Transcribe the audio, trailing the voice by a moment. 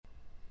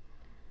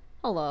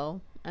Hello,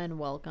 and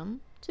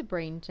welcome to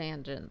Brain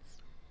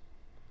Tangents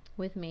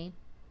with me,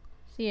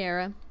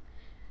 Sierra.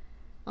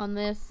 On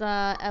this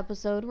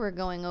episode, we're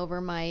going over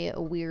my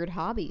weird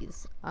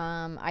hobbies.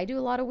 I do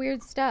a lot of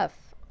weird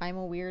stuff. I'm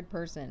a weird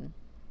person.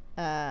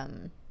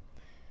 Um,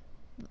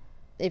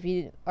 if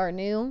you are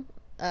new,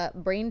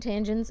 Brain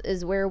Tangents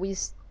is where we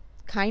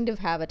kind of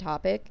have a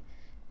topic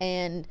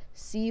and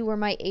see where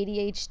my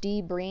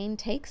ADHD brain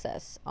takes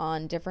us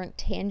on different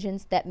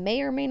tangents that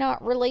may or may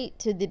not relate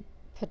to the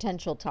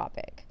potential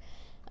topic.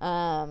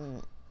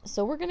 Um,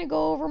 so we're gonna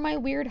go over my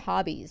weird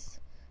hobbies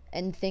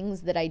and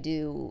things that I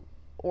do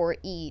or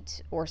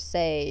eat or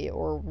say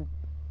or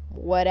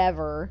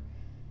whatever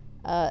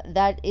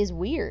that is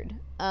weird.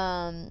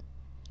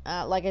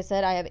 Like I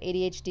said, I have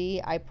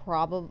ADHD. I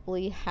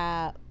probably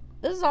have.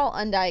 This is all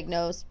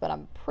undiagnosed, but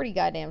I'm pretty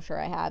goddamn sure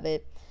I have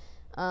it.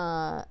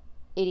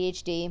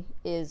 ADHD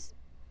is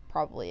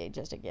probably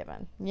just a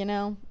given.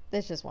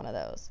 It's just one of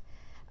those.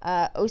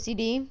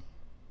 OCD,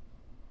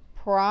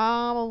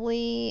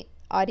 probably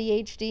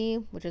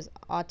AuDHD, which is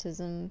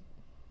autism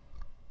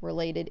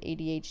related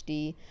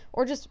ADHD,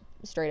 or just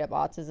straight up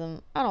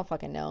autism. I don't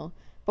fucking know,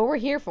 but we're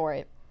here for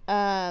it.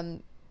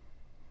 And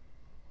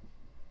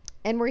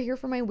we're here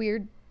for my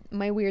weird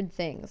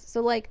things.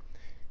 So like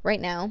right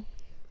now,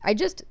 I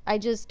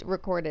just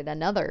recorded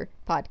another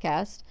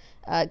podcast.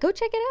 Go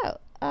check it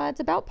out. It's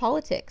about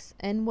politics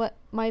and what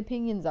my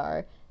opinions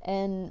are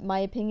and my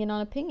opinion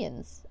on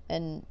opinions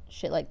and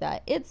shit like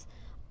that. It's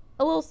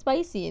a little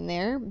spicy in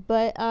there,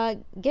 but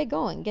get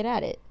going, get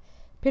at it,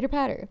 pitter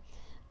patter.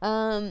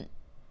 Um,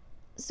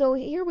 so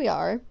here we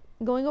are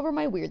going over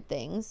my weird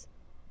things.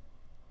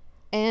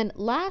 And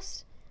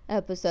last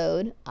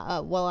episode,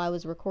 while I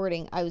was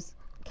recording, I was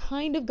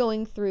kind of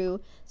going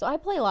through. So I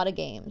play a lot of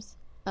games.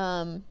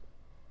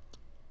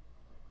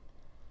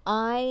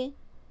 I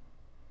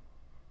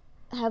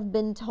have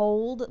been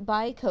told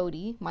by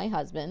Cody, my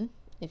husband,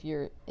 if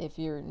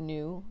you're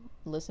new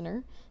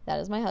listener, that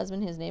is my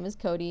husband. His name is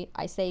Cody.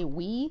 I say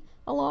we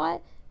a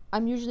lot.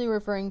 I'm usually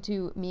referring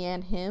to me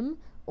and him,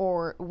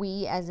 or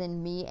we as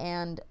in me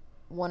and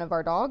one of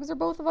our dogs, or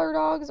both of our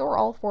dogs, or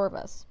all four of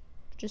us.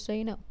 Just so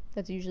you know,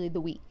 that's usually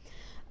the we.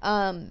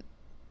 Um,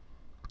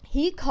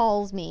 he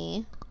calls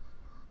me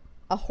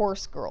a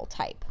horse girl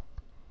type,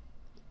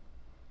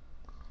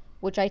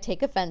 which I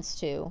take offense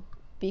to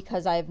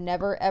because I've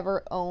never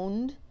ever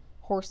owned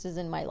horses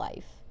in my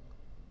life.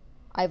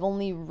 I've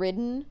only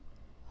ridden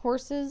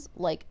horses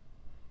like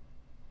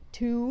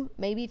two,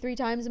 maybe three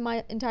times in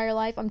my entire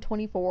life. I'm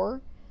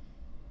 24.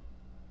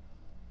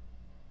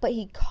 But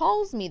he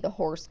calls me the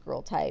horse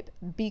girl type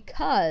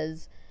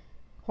because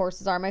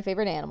horses are my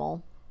favorite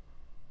animal.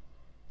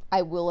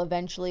 I will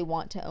eventually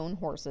want to own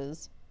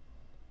horses,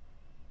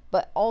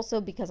 but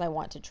also because I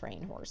want to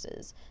train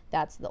horses.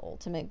 That's the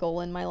ultimate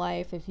goal in my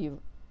life. If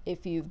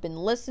you've been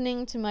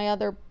listening to my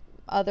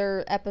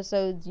other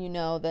episodes, you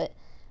know that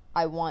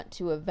I want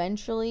to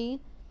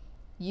eventually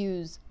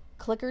use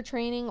clicker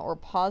training or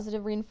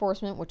positive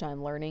reinforcement, which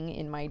I'm learning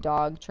in my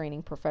dog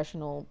training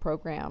professional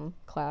program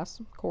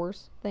class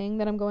course thing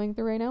that I'm going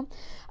through right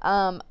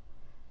now,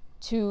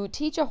 to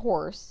teach a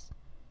horse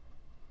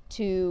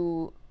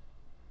to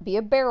be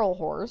a barrel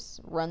horse,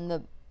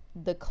 run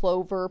the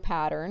clover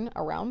pattern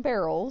around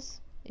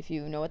barrels. If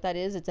you know what that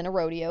is, it's in a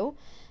rodeo.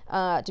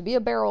 To be a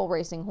barrel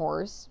racing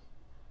horse,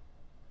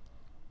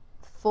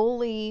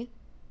 fully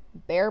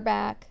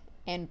bareback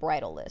and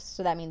bridleless.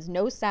 So that means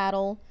no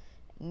saddle,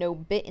 no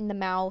bit in the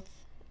mouth,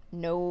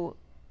 no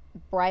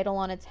bridle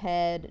on its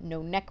head,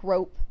 no neck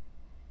rope,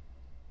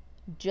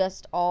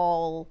 just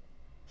all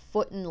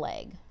foot and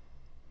leg.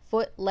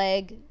 Foot,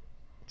 leg,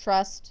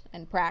 trust,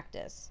 and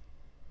practice.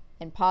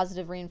 And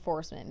positive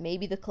reinforcement.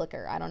 Maybe the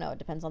clicker. I don't know. It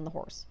depends on the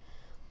horse.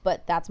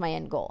 But that's my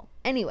end goal.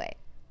 Anyway,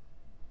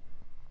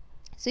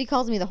 so he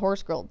calls me the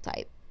horse girl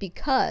type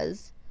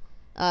because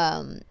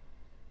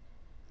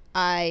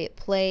I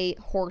play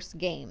horse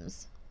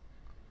games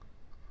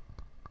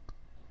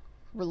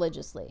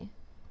religiously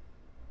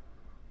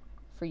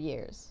for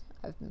years.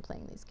 I've been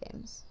playing these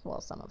games.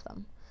 Well, some of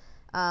them.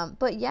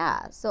 But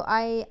yeah, so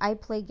I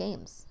play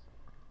games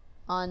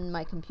on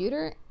my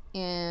computer,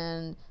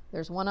 and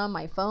there's one on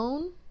my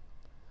phone,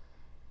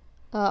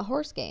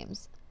 horse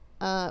games,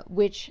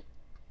 which,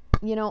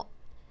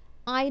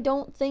 I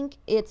don't think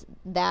it's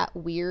that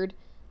weird.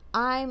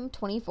 I'm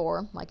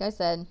 24, like I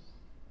said,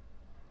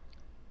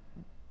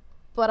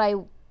 but I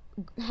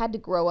had to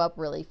grow up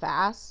really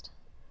fast.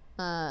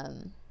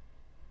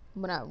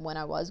 When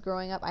I was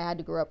growing up, I had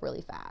to grow up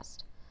really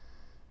fast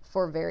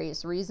for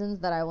various reasons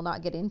that I will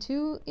not get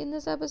into in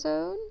this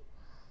episode.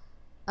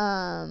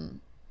 But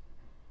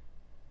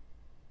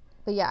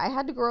yeah, I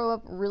had to grow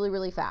up really,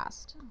 really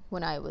fast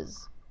when I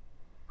was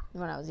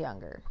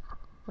younger,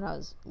 when I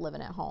was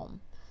living at home.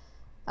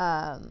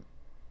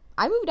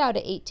 I moved out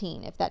at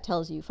 18, if that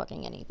tells you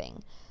fucking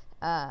anything.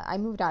 I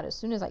moved out as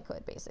soon as I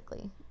could,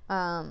 basically.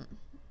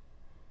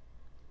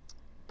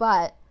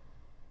 But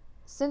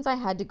since I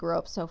had to grow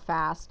up so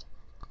fast,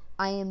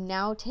 I am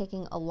now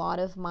taking a lot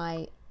of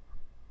my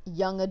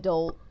young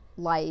adult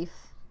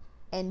life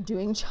and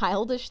doing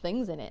childish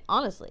things in it.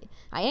 Honestly,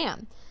 I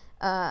am.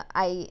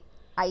 I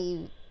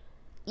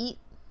eat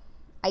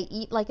I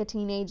eat like a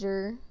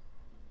teenager.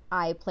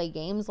 I play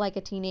games like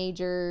a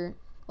teenager,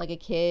 like a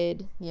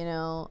kid, you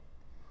know.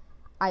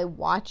 I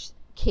watch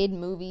kid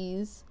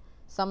movies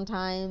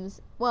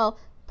sometimes. Well,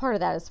 part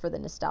of that is for the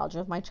nostalgia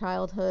of my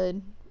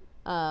childhood.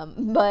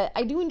 But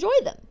I do enjoy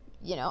them.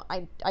 You know,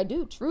 I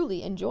do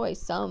truly enjoy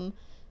some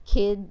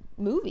kid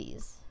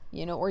movies,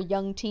 you know, or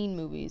young teen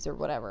movies or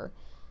whatever,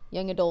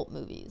 young adult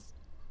movies.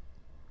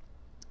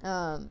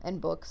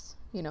 And books,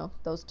 you know,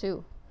 those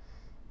too.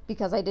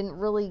 Because I didn't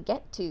really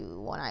get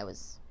to when I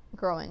was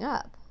growing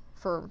up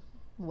for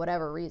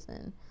whatever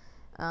reason.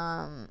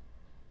 Um,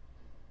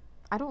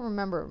 I don't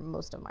remember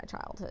most of my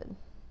childhood.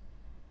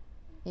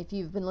 If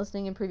you've been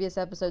listening in previous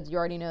episodes, you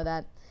already know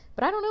that.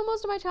 But I don't know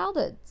most of my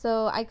childhood,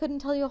 so I couldn't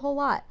tell you a whole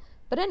lot.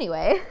 But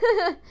anyway,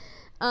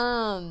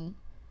 um,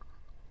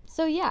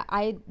 so yeah,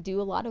 I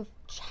do a lot of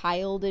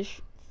childish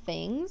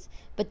things,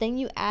 but then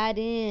you add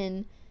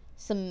in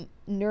some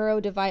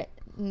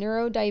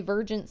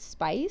neurodivergent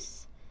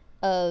spice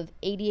of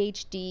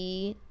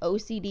ADHD,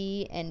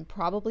 OCD, and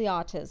probably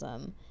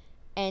autism,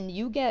 and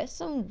you get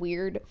some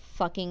weird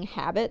fucking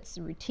habits,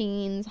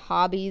 routines,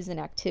 hobbies, and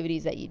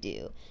activities that you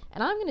do.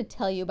 And I'm going to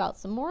tell you about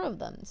some more of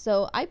them.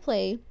 So I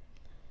play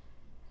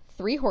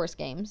 3 horse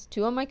games,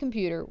 2 on my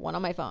computer, 1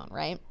 on my phone,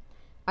 right?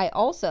 I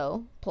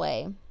also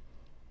play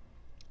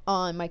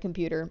on my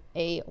computer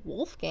a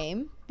wolf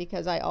game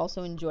because I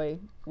also enjoy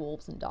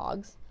wolves and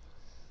dogs.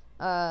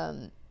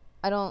 I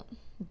don't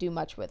do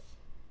much with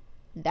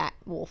that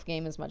wolf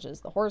game as much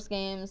as the horse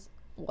games,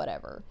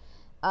 whatever.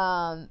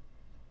 And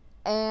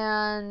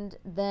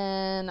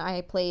then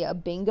I play a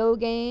bingo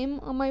game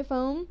on my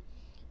phone.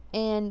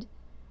 And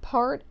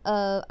I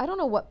don't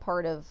know what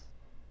part of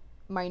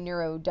my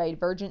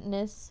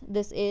neurodivergentness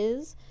this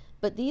is,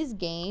 but these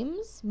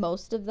games,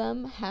 most of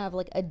them have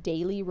like a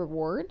daily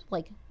reward,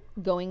 like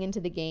going into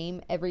the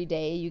game every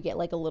day you get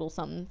like a little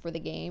something for the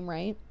game,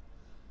 right?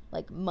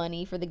 Like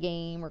money for the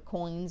game or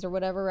coins or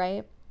whatever,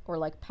 right? Or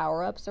like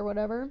power-ups or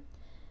whatever.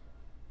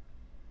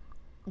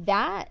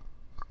 That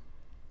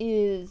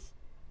is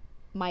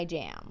my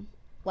jam.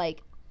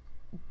 Like,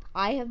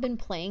 I have been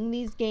playing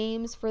these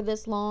games for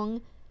this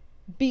long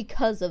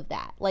because of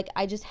that. Like,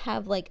 I just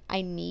have, like,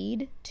 I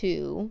need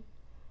to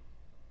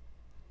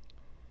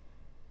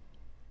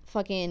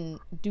fucking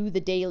do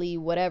the daily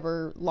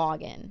whatever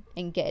login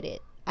and get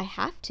it. I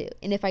have to.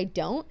 And if I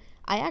don't,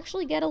 I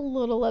actually get a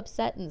little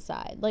upset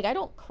inside. Like, I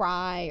don't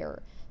cry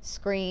or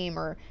scream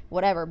or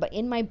whatever, but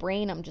in my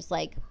brain, I'm just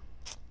like,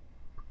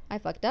 I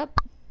fucked up.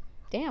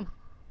 Damn.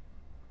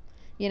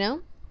 You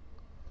know?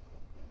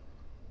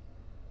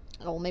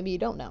 Well, maybe you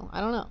don't know.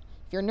 I don't know.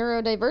 If you're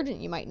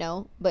neurodivergent, you might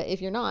know. But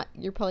if you're not,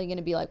 you're probably going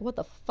to be like, what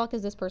the fuck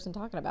is this person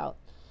talking about?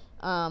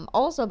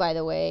 Also, by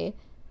the way,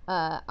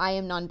 I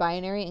am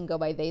non-binary and go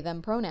by they,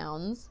 them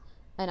pronouns.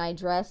 And I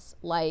dress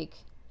like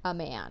a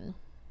man.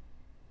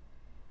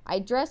 I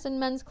dress in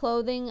men's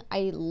clothing.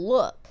 I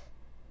look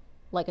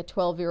like a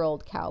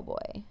 12-year-old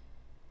cowboy.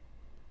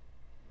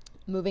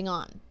 Moving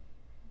on.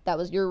 That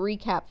was your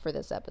recap for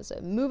this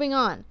episode. Moving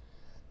on.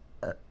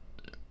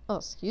 Oh,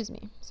 excuse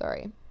me.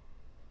 Sorry.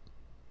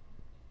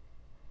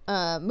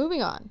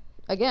 Moving on.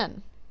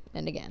 Again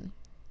and again.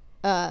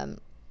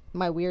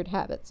 My weird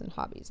habits and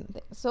hobbies and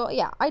things. So,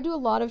 yeah, I do a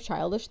lot of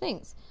childish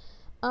things.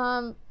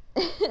 I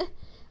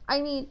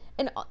mean,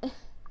 and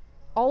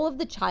all of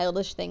the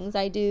childish things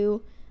I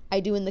do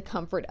in the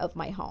comfort of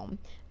my home.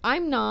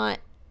 I'm not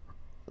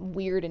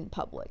weird in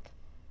public.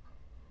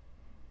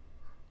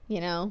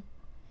 You know?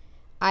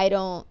 I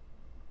don't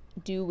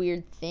do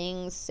weird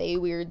things, say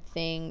weird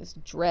things,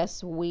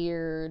 dress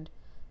weird,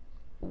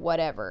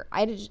 whatever.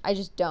 I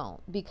just don't,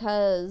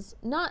 because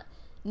not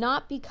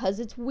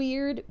because it's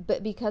weird,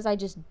 but because I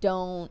just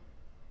don't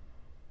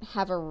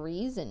have a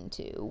reason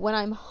to. When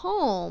I'm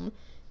home,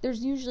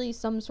 there's usually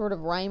some sort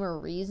of rhyme or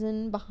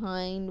reason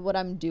behind what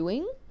I'm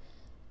doing,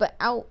 but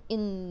out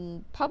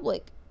in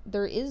public,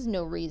 there is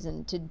no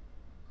reason to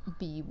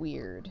be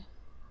weird.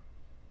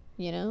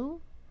 You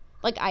know?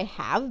 Like, I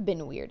have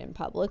been weird in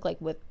public,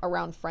 like with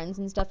around friends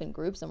and stuff in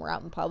groups, and we're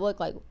out in public,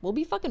 like, we'll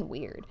be fucking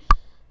weird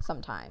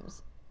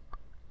sometimes.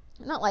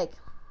 Not like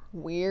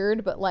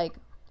weird, but like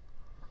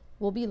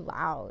we'll be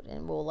loud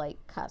and we'll like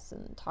cuss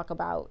and talk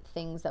about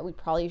things that we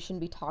probably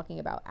shouldn't be talking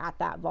about at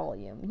that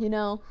volume, you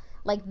know?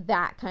 Like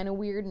that kind of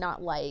weird,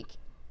 not like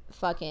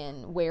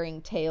fucking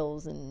wearing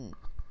tails and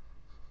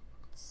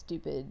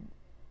stupid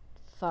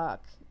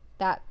fuck.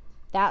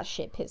 That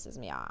shit pisses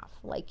me off.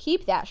 Like,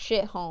 keep that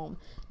shit home.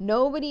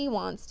 Nobody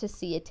wants to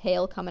see a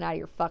tail coming out of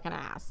your fucking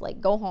ass.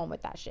 Like, go home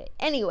with that shit.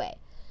 Anyway.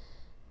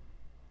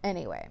 I'm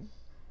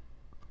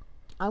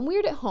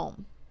weird at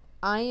home.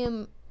 I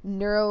am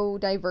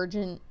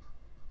neurodivergent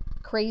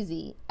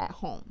crazy at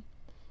home.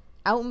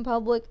 Out in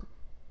public,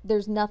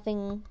 there's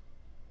nothing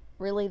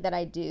really that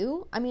I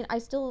do. I mean, I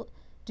still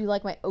do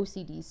like my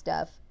OCD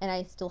stuff, and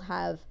I still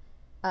have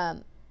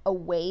a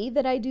way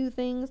that I do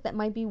things that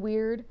might be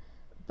weird,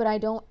 but I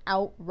don't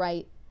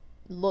outright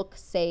look,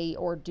 say,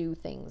 or do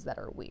things that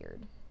are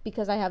weird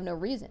because I have no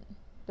reason.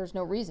 There's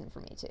no reason for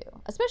me to,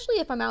 especially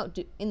if I'm out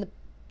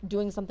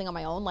doing something on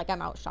my own, like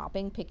I'm out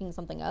shopping, picking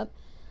something up.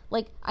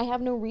 Like, I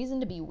have no reason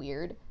to be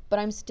weird, but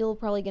I'm still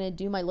probably gonna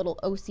do my little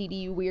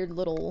OCD weird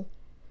little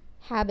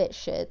habit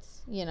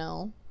shits, you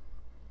know?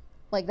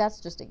 Like, that's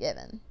just a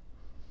given.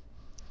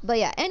 But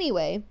yeah,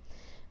 anyway,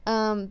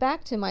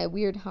 back to my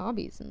weird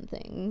hobbies and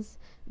things,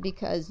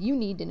 because you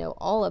need to know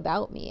all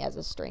about me as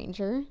a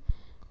stranger.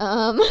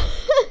 Um,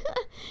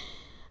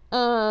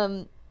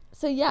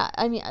 so yeah,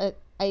 I mean,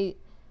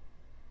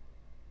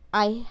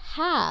 I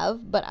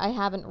have, but I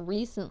haven't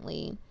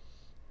recently,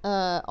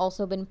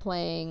 also been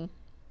playing,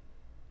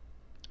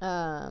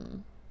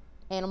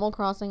 Animal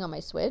Crossing on my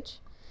Switch,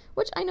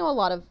 which I know a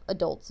lot of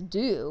adults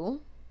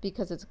do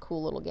because it's a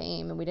cool little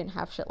game and we didn't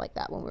have shit like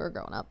that when we were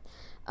growing up.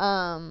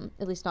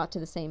 At least not to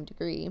the same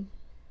degree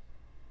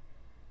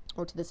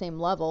or to the same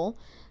level.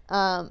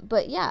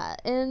 But yeah,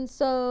 and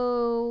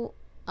so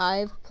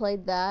I've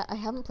played that. I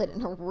haven't played it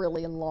in a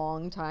really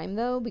long time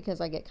though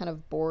because I get kind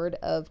of bored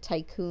of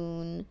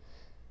tycoon,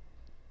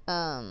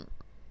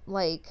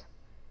 like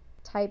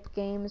type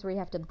games where you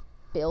have to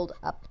build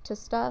up to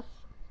stuff.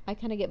 I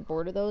kind of get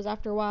bored of those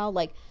after a while.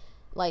 Like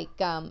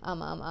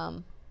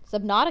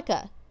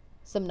Subnautica.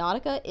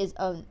 Subnautica is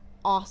an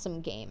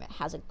awesome game. It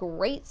has a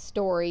great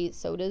story.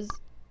 So does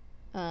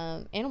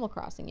Animal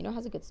Crossing. You know, it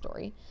has a good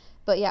story.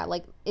 But yeah,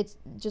 like it's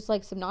just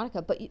like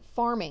Subnautica. But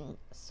farming,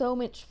 so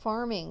much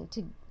farming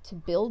to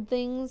build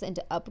things and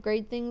to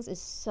upgrade things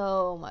is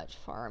so much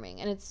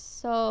farming, and it's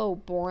so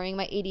boring.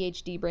 My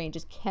ADHD brain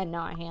just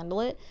cannot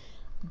handle it.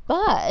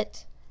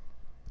 But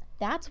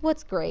that's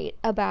what's great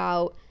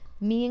about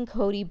me and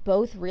Cody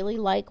both really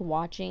like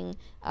watching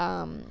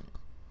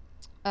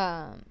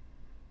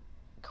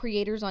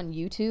creators on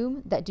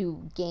YouTube that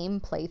do game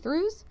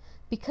playthroughs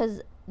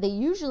because they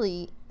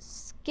usually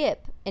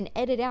skip and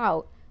edit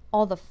out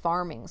all the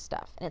farming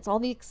stuff and it's all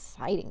the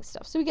exciting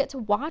stuff. So we get to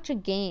watch a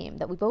game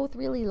that we both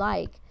really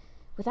like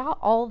without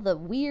all the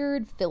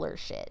weird filler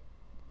shit.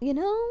 You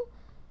know?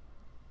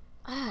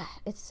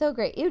 It's so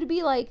great. It would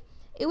be like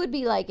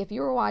if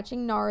you were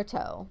watching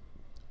Naruto,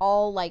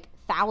 all like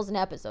 1,000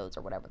 episodes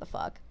or whatever the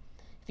fuck.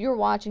 If you were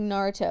watching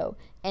Naruto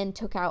and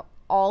took out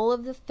all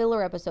of the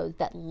filler episodes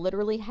that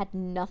literally had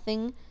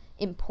nothing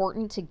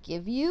important to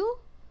give you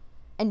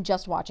and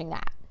just watching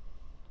that.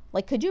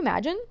 Like, could you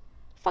imagine?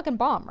 Fucking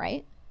bomb,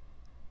 right?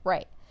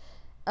 Right.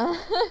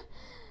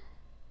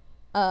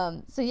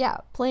 So yeah,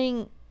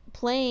 playing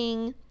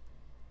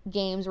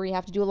games where you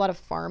have to do a lot of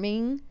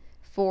farming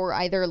for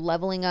either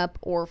leveling up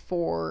or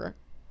for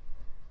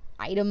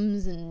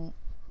items and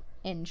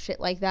shit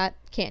like that,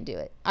 can't do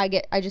it.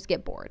 I just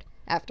get bored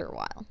after a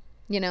while,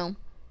 you know?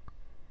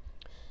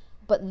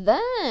 But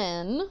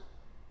then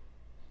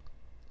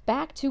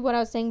back to what I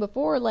was saying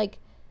before, like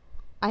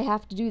I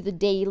have to do the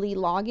daily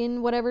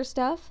login whatever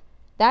stuff.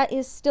 That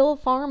is still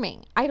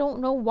farming. I don't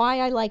know why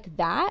I like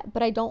that,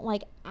 but I don't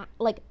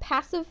like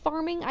passive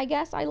farming, I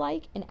guess I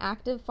like, and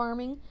active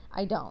farming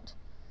I don't.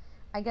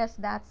 I guess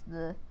that's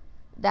the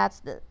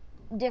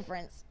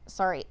difference.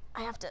 Sorry,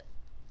 I have to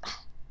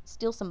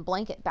steal some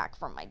blanket back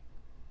from my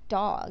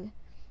dog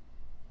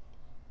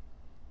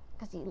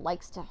because he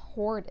likes to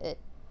hoard it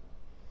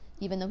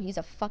even though he's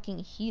a fucking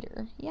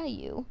heater. Yeah,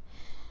 you.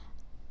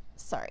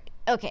 Sorry.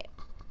 Okay.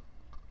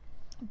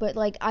 But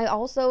like I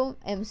also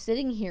am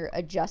sitting here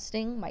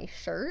adjusting my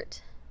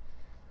shirt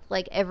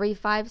like every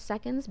 5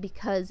 seconds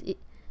because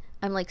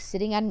I'm like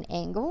sitting at an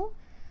angle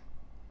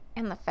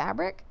and the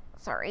fabric,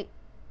 sorry,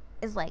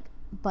 is like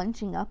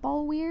bunching up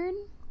all weird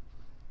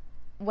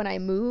when I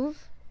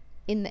move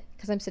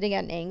because I'm sitting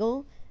at an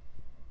angle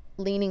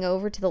leaning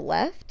over to the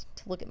left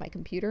to look at my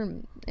computer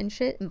and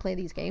shit and play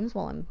these games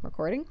while I'm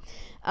recording.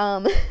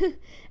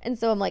 And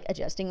so I'm like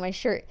adjusting my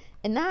shirt,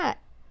 and that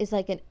is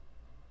like a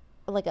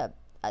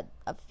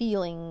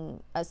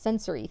feeling, a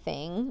sensory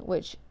thing,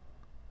 which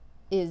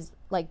is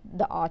like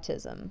the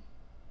autism,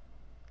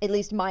 at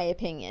least my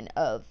opinion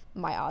of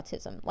my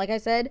autism. Like I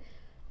said,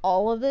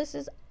 all of this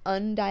is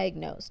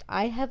undiagnosed.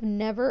 I have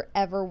never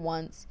ever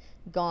once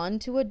gone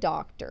to a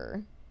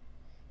doctor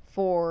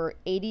for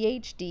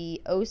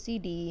ADHD,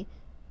 OCD,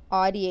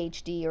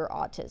 AuDHD, or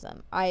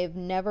autism. I have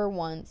never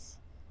once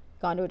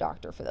gone to a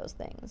doctor for those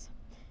things.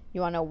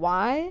 You want to know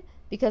why?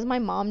 Because my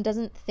mom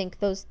doesn't think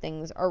those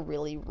things are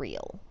really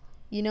real.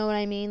 You know what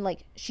I mean?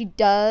 Like, she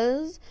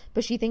does,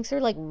 but she thinks they're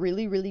like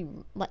really, really,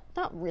 like,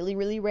 not really,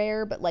 really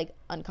rare, but like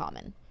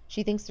uncommon.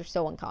 She thinks they're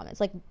so uncommon.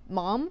 It's like,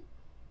 Mom,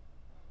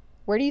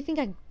 where do you think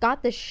I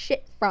got this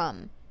shit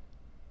from?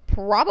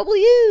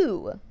 Probably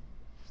you.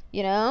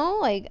 You know,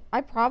 like,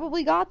 I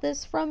probably got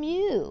this from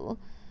you.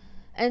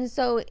 And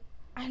so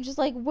I'm just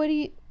like, what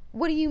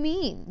do you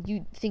mean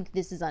you think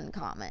this is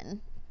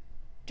uncommon?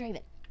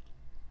 Draven,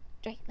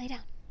 lay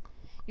down.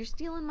 You're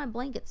stealing my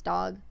blankets,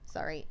 dog.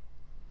 Sorry.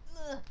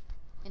 Ugh.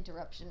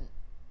 Interruption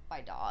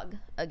by dog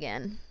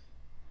again.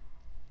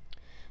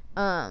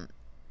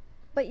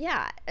 But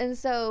yeah, and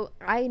so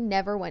I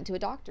never went to a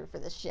doctor for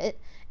this shit.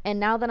 And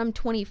now that I'm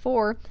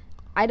 24,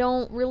 I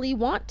don't really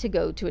want to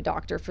go to a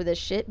doctor for this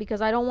shit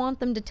because I don't want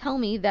them to tell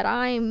me that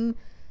I'm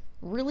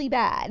really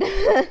bad.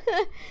 I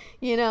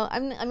mean,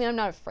 I'm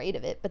not afraid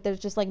of it, but there's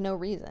just like no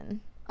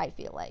reason, I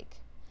feel like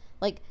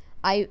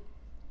I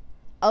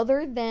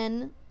other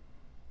than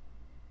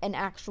an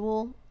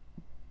actual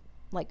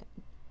like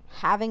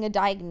having a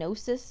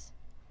diagnosis,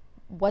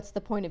 what's the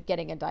point of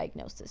getting a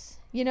diagnosis?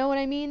 You know what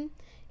I mean?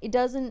 It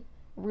doesn't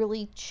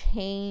really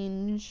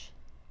change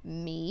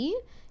me.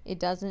 It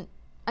doesn't,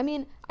 I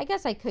mean, I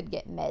guess I could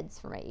get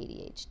meds for my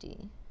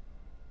ADHD.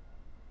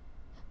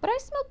 But I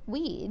smoke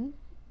weed,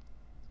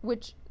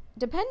 which,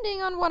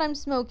 depending on what I'm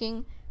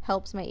smoking,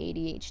 helps my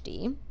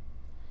ADHD.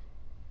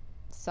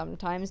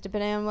 Sometimes,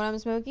 depending on what I'm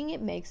smoking,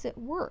 it makes it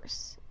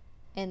worse.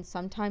 And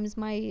sometimes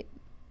my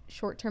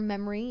short-term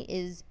memory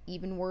is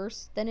even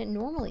worse than it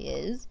normally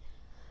is.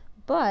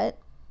 But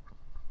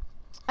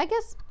I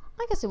guess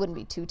it wouldn't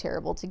be too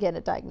terrible to get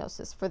a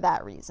diagnosis for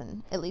that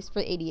reason, at least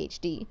for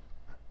ADHD.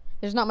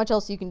 There's not much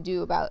else you can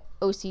do about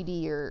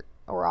OCD or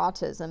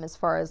autism as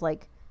far as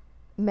like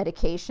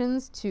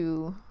medications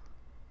to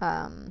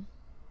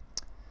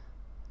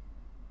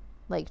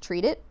like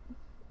treat it.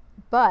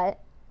 But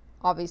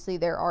obviously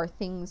there are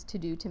things to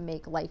do to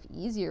make life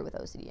easier with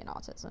OCD and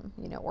autism,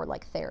 or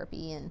like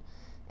therapy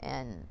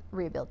and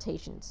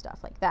rehabilitation stuff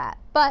like that.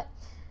 But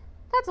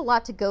that's a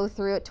lot to go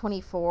through at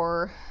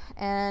 24,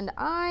 and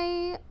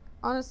I'm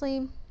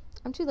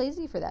too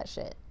lazy for that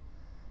shit.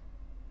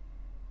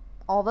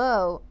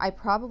 Although I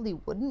probably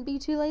wouldn't be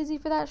too lazy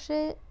for that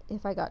shit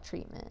if I got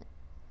treatment.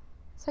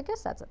 So I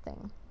guess that's a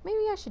thing.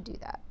 Maybe I should do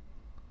that.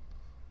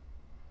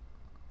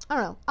 I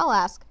don't know. I'll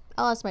ask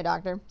my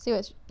doctor. See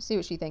what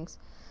she thinks.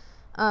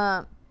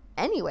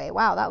 Anyway,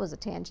 wow, that was a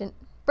tangent.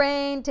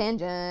 Brain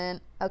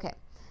tangent. Okay.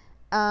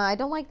 I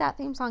don't like that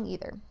theme song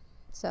either.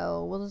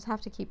 So we'll just have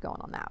to keep going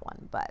on that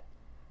one. But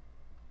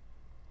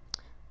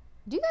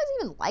do you guys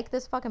even like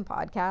this fucking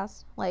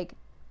podcast? Like,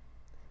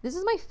 this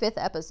is my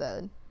 5th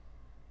episode.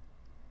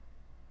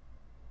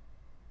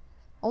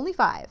 Only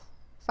 5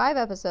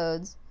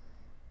 episodes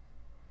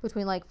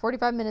between like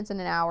 45 minutes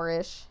and an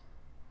hour-ish.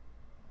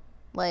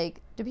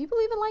 Like, do people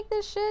even like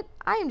this shit?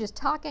 I am just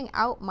talking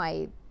out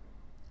my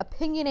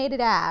opinionated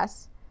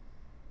ass.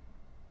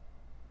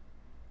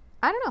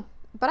 I don't know,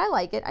 but I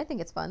like it. I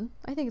think it's fun.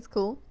 I think it's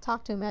cool.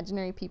 Talk to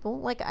imaginary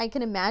people. Like, I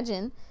can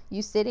imagine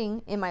you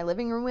sitting in my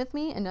living room with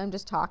me and I'm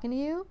just talking to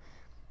you.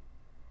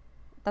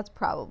 That's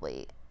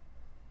probably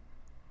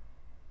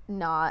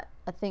not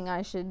a thing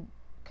I should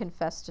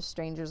confess to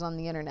strangers on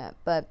the internet,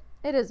 but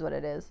it is what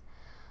it is.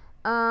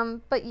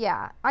 But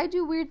yeah, I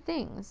do weird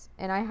things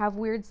and I have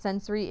weird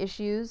sensory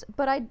issues,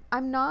 but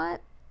I'm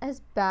not as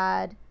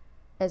bad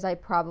as I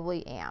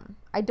probably am.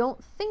 I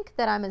don't think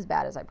that I'm as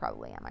bad as I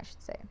probably am, I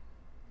should say.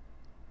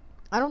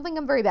 I don't think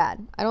I'm very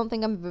bad. I don't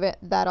think I'm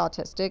that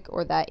autistic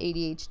or that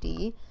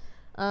ADHD.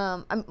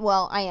 I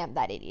am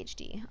that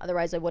ADHD.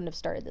 Otherwise, I wouldn't have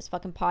started this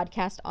fucking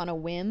podcast on a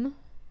whim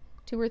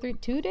 3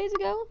 days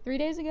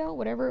ago,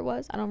 whatever it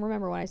was. I don't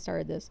remember when I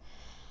started this.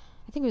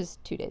 I think it was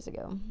 2 days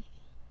ago.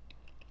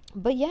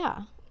 But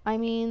yeah, I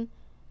mean,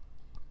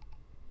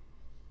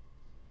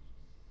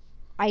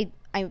 I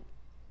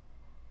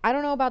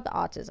don't know about the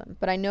autism,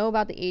 but I know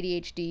about the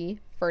ADHD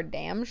for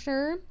damn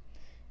sure.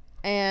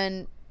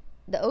 And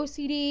the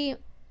OCD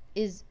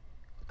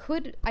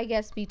could, I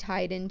guess, be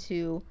tied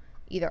into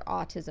either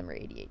autism or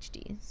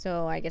ADHD.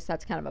 So I guess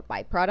that's kind of a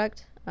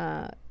byproduct.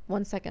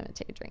 1 second, I'm gonna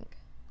take a drink.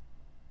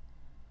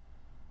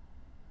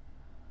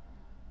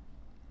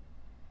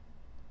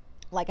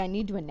 Like, I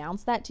need to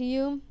announce that to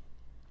you,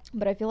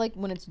 but I feel like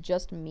when it's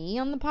just me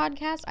on the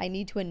podcast, I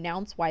need to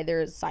announce why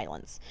there is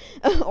silence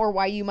or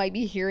why you might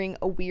be hearing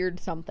a weird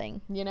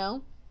something,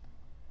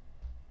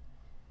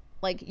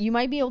 Like, you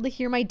might be able to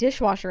hear my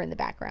dishwasher in the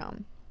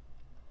background,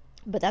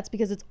 but that's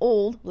because it's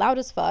old, loud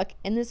as fuck,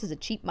 and this is a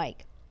cheap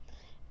mic.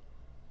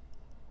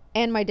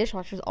 And my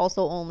dishwasher is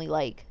also only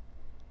like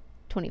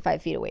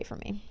 25 feet away from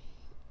me,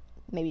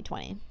 maybe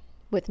 20,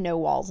 with no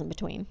walls in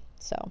between.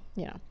 So,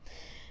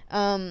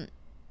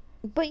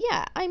 but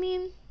yeah, I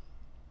mean,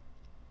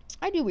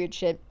 I do weird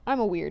shit. I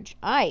am a weird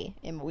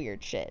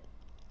shit.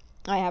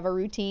 I have a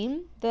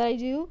routine that I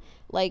do.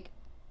 Like,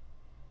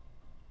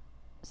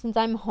 since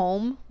I'm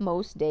home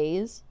most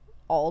days,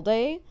 all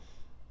day,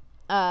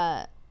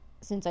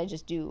 since I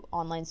just do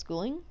online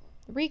schooling,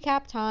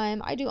 recap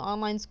time, I do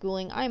online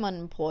schooling. I'm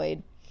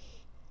unemployed.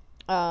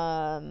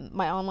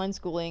 My online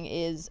schooling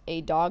is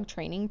a dog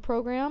training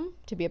program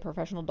to be a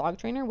professional dog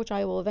trainer, which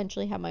I will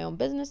eventually have my own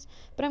business,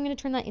 but I'm going to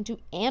turn that into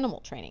animal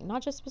training,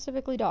 not just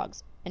specifically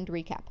dogs. And to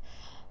recap.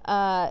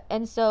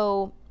 And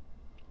so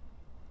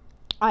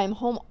I'm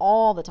home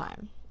all the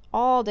time,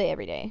 all day,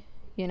 every day,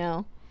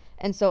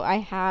 and so I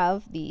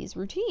have these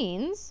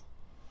routines.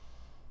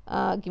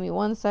 Give me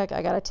 1 sec.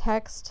 I got to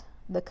text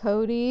the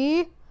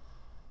Cody.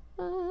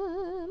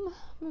 Oh,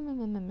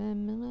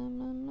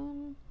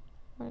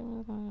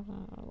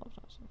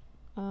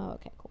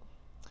 okay, cool.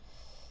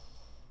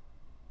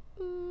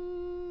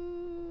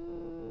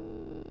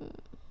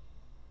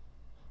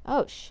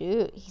 Oh,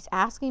 shoot. He's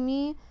asking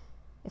me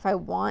If I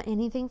want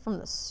anything from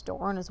the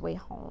store on his way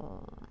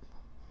home.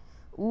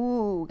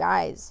 Ooh,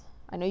 guys,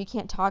 I know you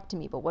can't talk to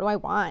me, but what do I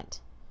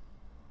want?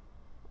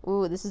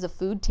 Ooh, this is a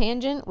food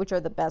tangent, which are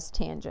the best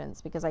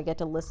tangents because I get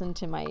to listen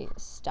to my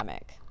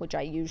stomach, which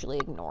I usually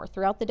ignore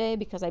throughout the day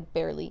because I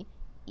barely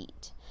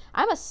eat.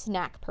 I'm a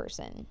snack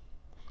person.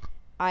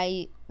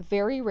 I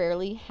very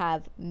rarely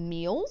have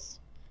meals.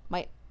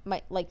 My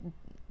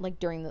like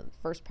during the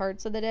first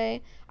parts of the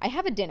day, I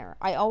have a dinner.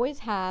 I always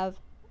have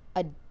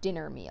a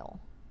dinner meal.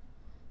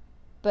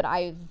 But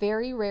I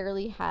very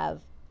rarely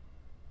have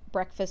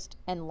breakfast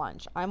and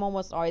lunch. I'm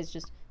almost always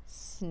just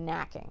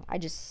snacking. I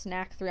just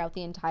snack throughout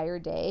the entire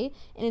day,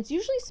 and it's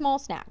usually small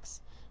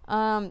snacks.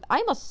 I'm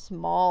a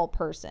small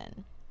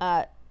person,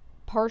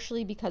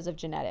 partially because of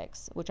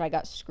genetics, which I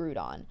got screwed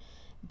on,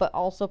 but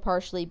also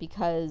partially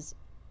because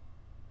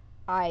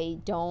I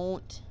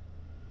don't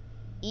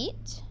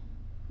eat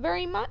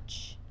very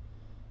much,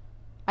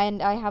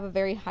 and I have a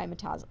very high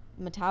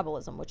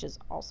metabolism, which is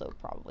also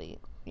probably,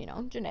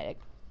 genetic.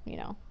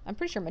 I'm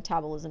pretty sure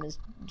metabolism is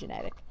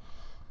genetic.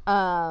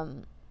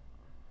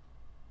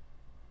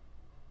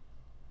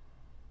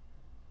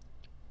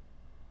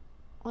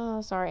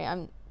 Oh, sorry,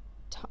 I'm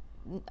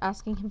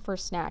asking him for a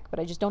snack, but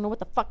I just don't know what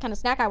the fuck kind of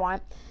snack I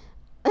want.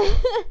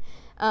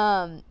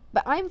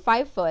 But I'm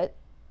 5 foot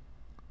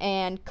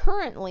and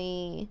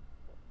currently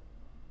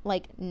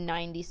like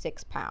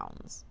 96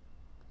 pounds.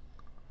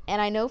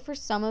 And I know for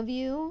some of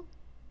you,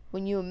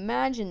 when you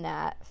imagine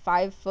that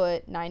 5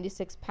 foot,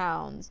 96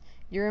 pounds,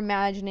 you're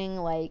imagining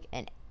like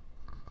an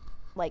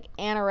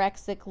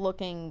anorexic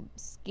looking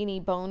skinny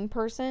bone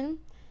person.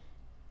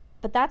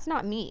 But that's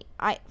not me.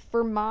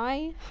 For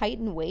my height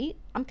and weight,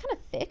 I'm kind of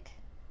thick.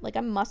 Like,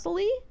 I'm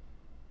muscly.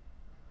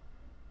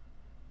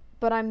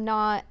 But I'm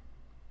not,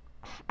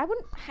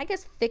 I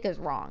guess thick is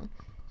wrong.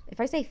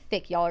 If I say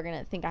thick, y'all are going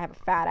to think I have a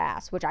fat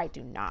ass, which I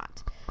do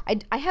not.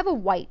 I have a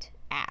white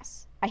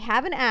ass. I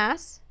have an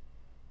ass.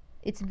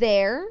 It's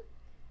there.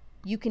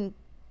 You can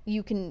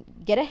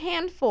get a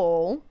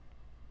handful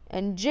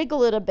and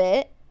jiggle it a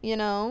bit,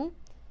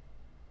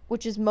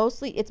 which is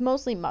mostly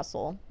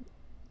muscle.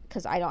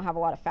 Because I don't have a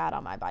lot of fat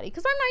on my body.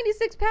 Because I'm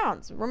 96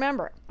 pounds.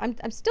 Remember,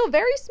 I'm still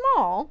very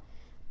small,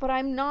 but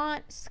I'm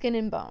not skin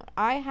and bone.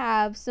 I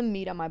have some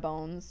meat on my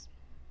bones.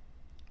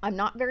 I'm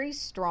not very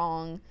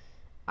strong.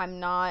 I'm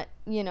not,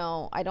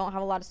 I don't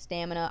have a lot of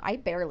stamina. I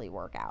barely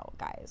work out,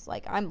 guys.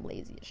 Like, I'm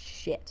lazy as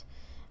shit.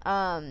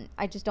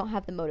 I just don't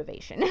have the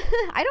motivation.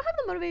 I don't have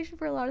the motivation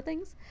for a lot of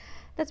things.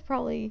 That's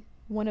probably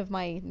one of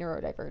my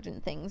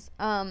neurodivergent things.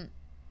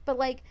 But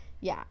like,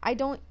 yeah, I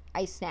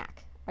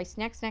snack. I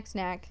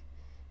snack.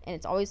 And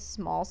it's always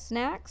small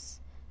snacks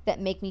that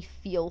make me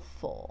feel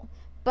full.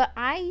 But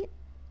I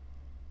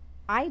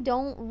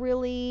don't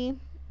really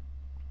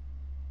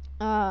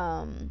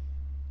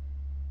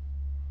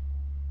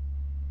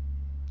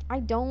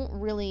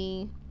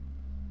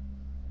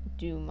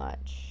do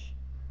much.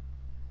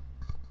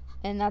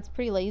 And that's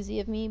pretty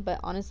lazy of me, but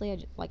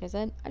honestly, like I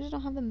said, I just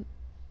don't have the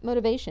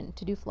motivation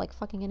to do like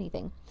fucking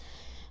anything.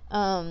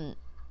 But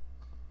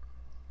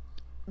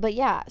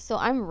yeah, so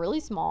I'm really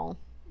small.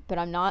 But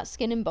I'm not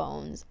skin and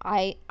bones.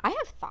 I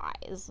have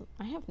thighs.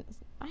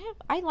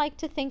 I like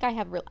to think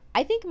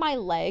I think my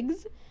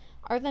legs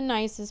are the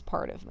nicest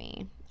part of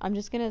me. I'm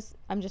just gonna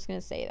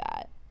say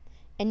that.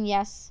 And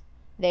yes,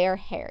 they are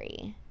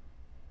hairy.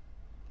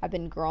 I've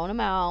been growing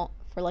them out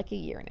for like a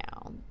year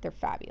now. They're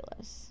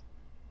fabulous.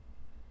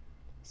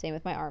 Same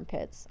with my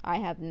armpits. I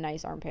have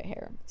nice armpit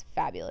hair. It's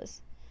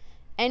fabulous.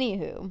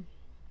 Anywho,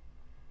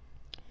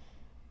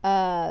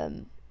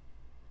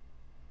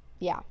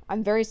 yeah,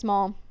 I'm very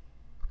small.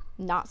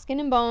 Not skin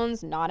and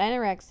bones, not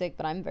anorexic,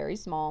 but I'm very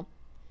small.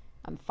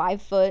 I'm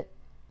 5 foot.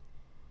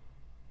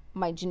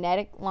 My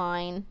genetic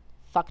line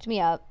fucked me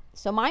up.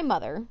 So my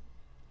mother,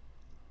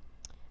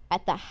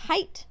 at the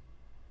height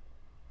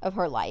of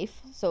her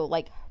life, so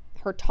like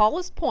her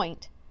tallest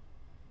point,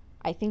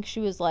 I think she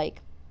was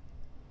like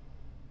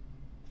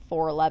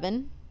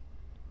 4'11",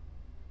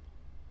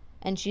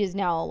 and she is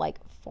now like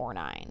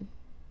 4'9",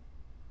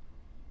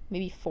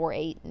 maybe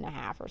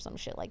 4'8.5" or some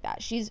shit like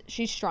that. She's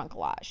shrunk a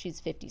lot. She's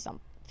 50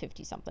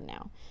 something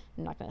now.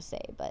 I'm not gonna say,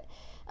 but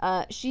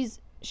she's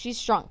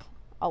shrunk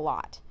a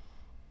lot.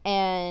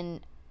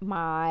 And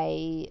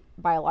my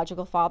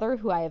biological father,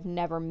 who I have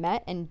never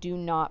met and do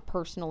not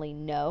personally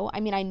know. I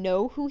mean, I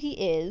know who he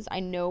is. I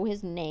know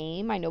his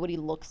name. I know what he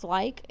looks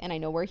like, and I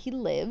know where he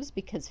lives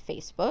because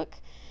Facebook.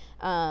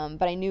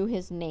 But I knew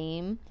his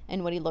name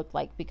and what he looked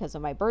like because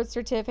of my birth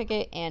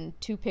certificate and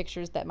 2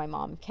 pictures that my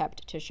mom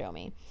kept to show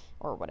me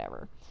or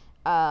whatever.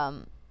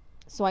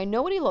 So I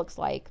know what he looks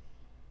like.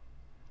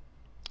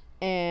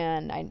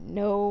 And I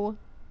know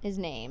his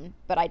name,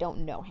 but I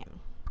don't know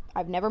him.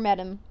 I've never met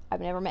him.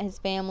 I've never met his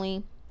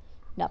family.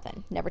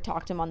 Nothing. Never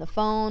talked to him on the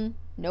phone.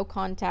 No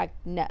contact.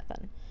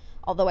 Nothing.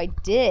 Although I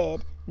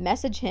did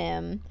message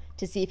him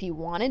to see if he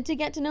wanted to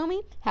get to know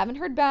me. Haven't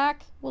heard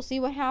back. We'll see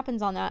what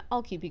happens on that.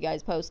 I'll keep you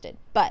guys posted.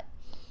 But,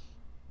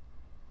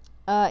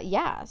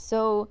 yeah.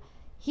 So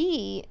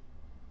he,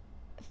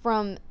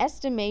 from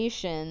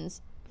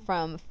estimations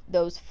from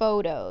those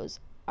photos,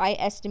 I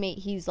estimate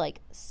he's like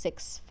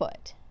 6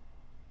 foot.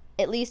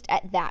 At least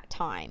at that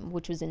time,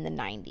 which was in the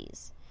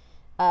 90s.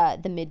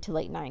 The mid to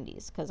late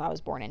 90s, because I was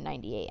born in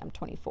 98. I'm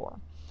 24.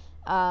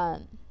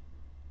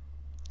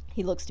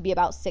 He looks to be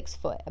about 6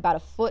 foot, about a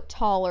foot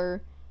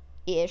taller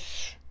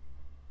ish,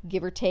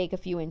 give or take a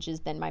few inches,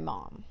 than my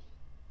mom,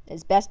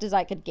 as best as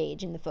I could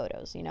gauge in the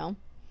photos, you know.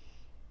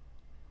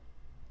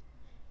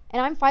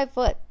 And I'm 5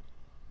 foot.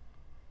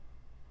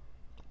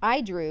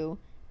 I drew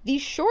the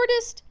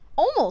shortest,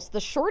 almost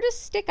the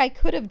shortest stick I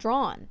could have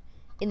drawn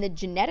in the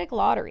genetic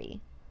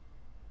lottery.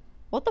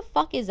 What the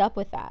fuck is up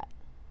with that?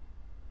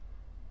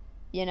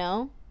 You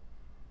know?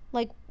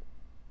 Like,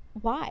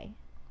 why?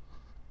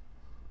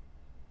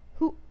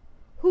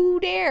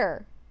 Who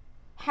dare?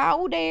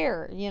 How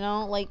dare? You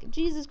know? Like,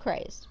 Jesus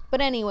Christ.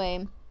 But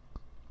anyway,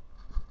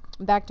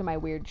 back to my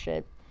weird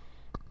shit.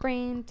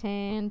 Brain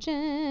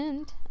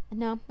tangent.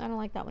 No, I don't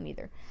like that one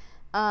either.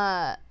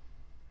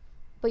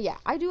 But yeah,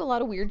 I do a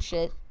lot of weird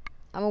shit.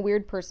 I'm a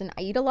weird person.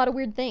 I eat a lot of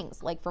weird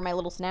things. Like, for my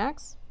little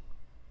snacks,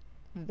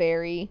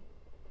 very,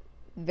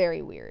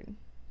 very weird.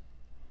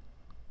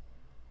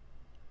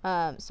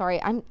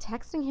 Sorry, I'm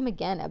texting him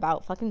again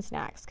about fucking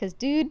snacks. Because,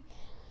 dude,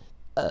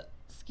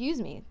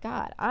 excuse me.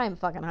 God, I'm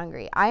fucking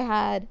hungry. I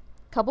had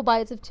a couple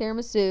bites of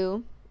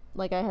tiramisu.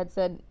 Like I had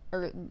said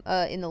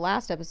in the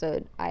last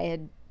episode, I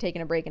had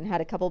taken a break and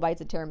had a couple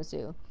bites of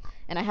tiramisu.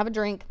 And I have a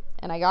drink,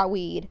 and I got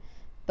weed.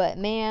 But,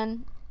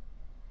 man,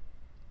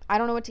 I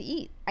don't know what to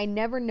eat. I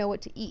never know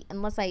what to eat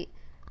unless I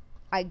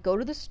go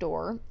to the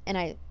store and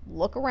I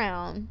look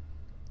around.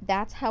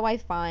 That's how I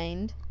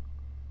find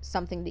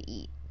something to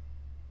eat.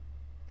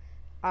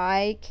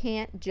 I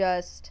can't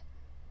just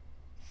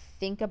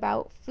think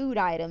about food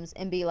items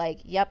and be like,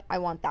 yep, I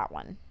want that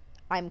one.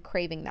 I'm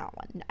craving that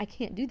one. I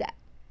can't do that.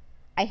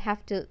 I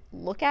have to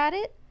look at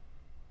it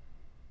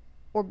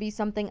or be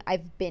something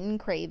I've been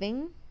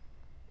craving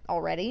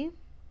already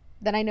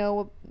that I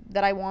know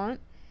that I want,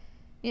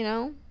 you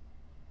know?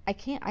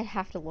 I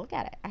have to look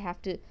at it. I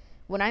have to,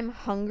 when I'm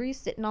hungry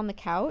sitting on the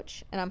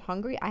couch and I'm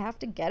hungry, I have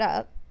to get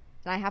up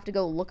and I have to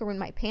go look around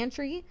my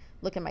pantry,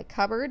 look in my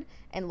cupboard,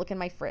 and look in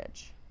my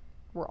fridge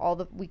where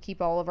we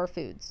keep all of our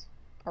foods,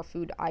 our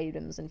food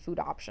items and food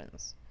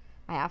options.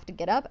 I have to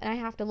get up and I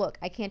have to look.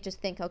 I can't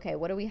just think, okay,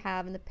 what do we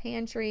have in the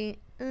pantry?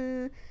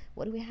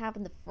 What do we have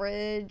in the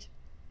fridge?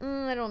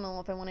 I don't know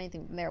if I want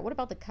anything from there. What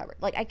about the cupboard?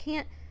 Like, I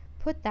can't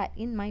put that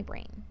in my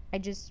brain. I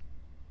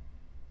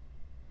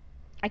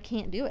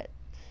can't do it.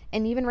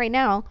 And even right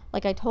now,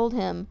 like I told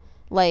him,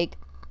 like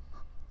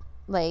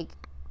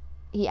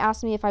he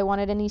asked me if I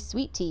wanted any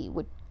sweet tea.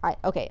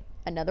 Okay,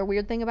 another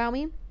weird thing about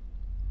me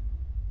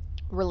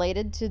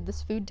related to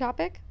this food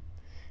topic,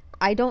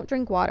 I don't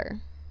drink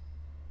water.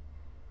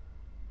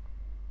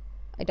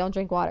 I don't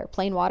drink water.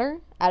 Plain water,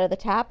 out of the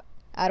tap,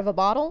 out of a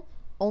bottle,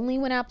 only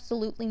when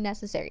absolutely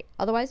necessary.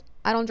 Otherwise,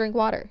 I don't drink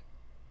water.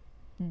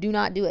 Do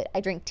not do it.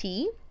 I drink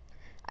tea.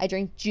 I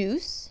drink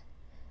juice.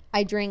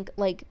 I drink,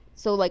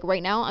 so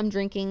right now I'm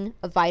drinking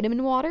a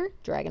vitamin water,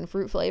 dragon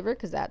fruit flavor,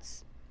 because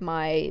that's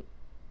my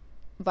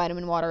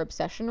vitamin water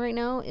obsession right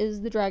now,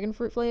 is the dragon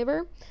fruit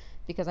flavor,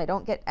 because I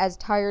don't get as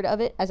tired of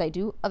it as I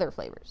do other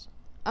flavors.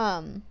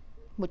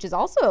 Which is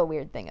also a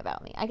weird thing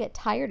about me. I get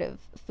tired of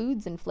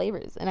foods and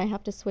flavors, and I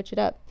have to switch it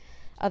up.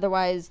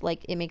 Otherwise,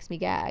 it makes me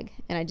gag,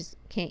 and I just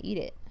can't eat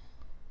it.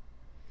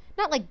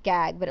 Not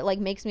gag, but it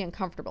makes me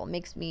uncomfortable. It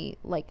makes me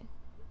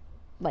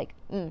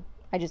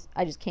I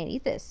just can't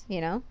eat this, you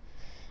know?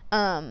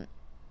 But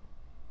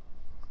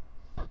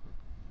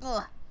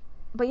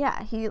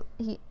yeah, he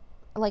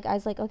I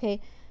was like,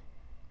 okay,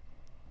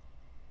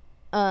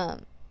 I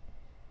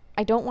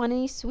don't want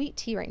any sweet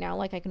tea right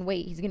now. I can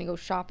wait. He's gonna go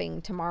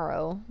shopping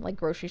tomorrow,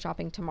 grocery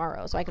shopping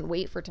tomorrow, so I can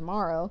wait for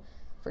tomorrow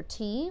for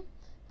tea.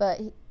 But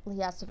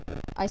he asked if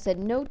I said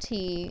no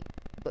tea,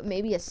 but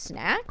maybe a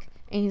snack.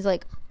 And he's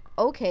like,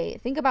 okay,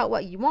 think about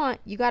what you want.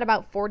 You got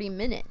about 40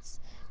 minutes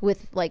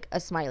with a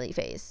smiley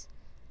face,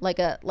 I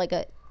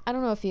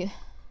don't know if you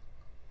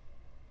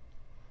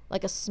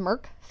a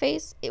smirk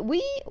face.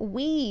 We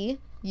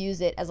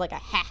use it as a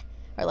ha,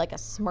 or a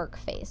smirk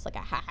face, a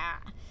ha ha.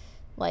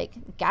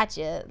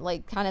 Gotcha,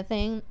 kind of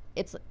thing.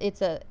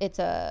 It's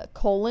a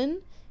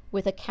colon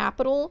with a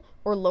capital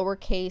or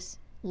lowercase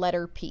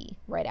letter P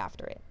right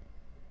after it.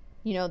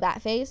 You know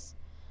that face?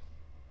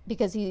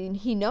 Because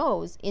he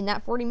knows in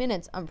that 40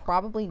 minutes I'm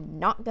probably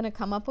not going to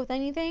come up with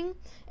anything,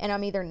 and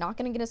I'm either not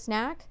going to get a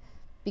snack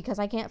because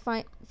I can't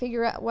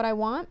figure out what I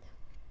want,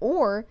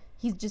 or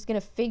he's just going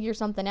to figure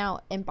something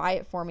out and buy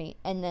it for me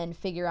and then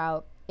figure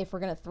out if we're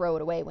going to throw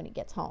it away when he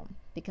gets home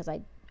because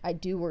I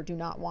do or do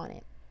not want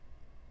it.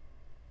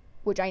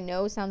 Which I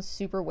know sounds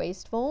super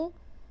wasteful,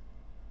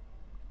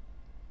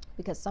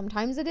 because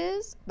sometimes it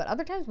is, but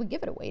other times we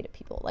give it away to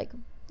people.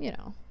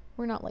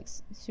 We're not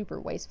super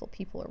wasteful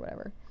people or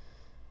whatever.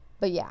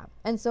 But yeah,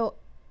 and so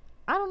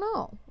I don't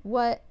know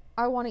what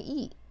I want to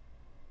eat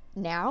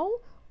now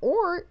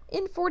or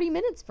in 40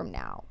 minutes from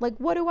now.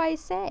 What do I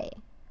say?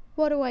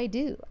 What do I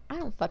do? I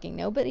don't fucking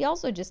know. But he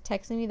also just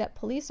texted me that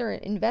police are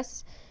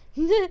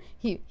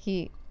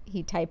he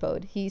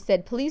typoed. He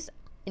said police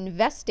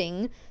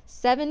investing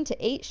 7 to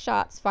 8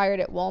 shots fired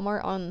at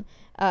Walmart on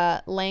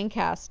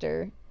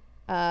Lancaster,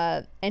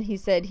 and he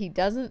said he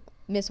doesn't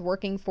miss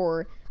working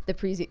for the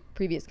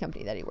previous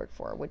company that he worked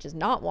for, which is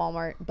not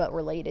Walmart but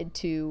related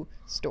to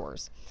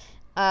stores.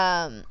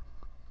 And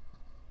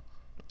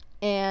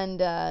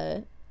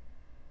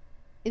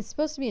it's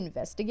supposed to be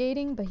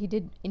investigating, but he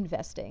did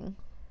investing,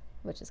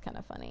 which is kind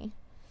of funny.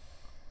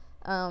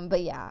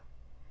 But yeah,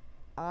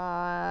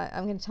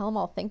 I'm gonna tell him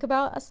I'll think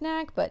about a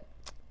snack, but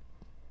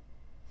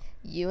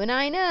you and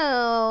I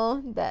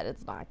know that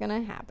it's not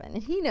gonna happen,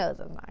 and he knows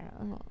it's not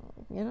gonna,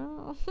 you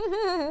know.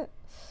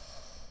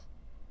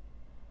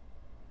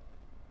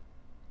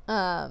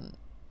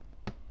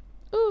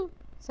 Ooh,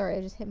 sorry,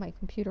 I just hit my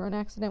computer on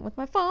accident with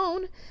my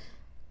phone.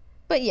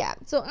 But yeah,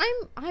 so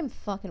I'm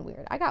fucking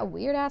weird. I got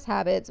weird ass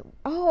habits.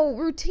 Oh,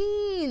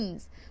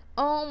 routines.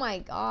 Oh my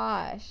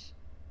gosh.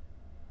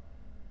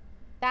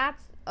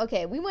 That's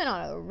okay. We went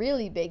on a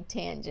really big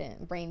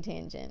tangent, brain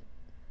tangent.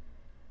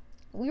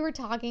 We were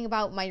talking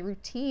about my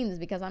routines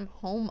because I'm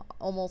home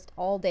almost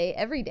all day,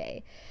 every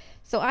day.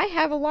 So I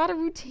have a lot of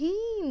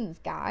routines,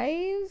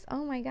 guys.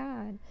 Oh my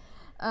god.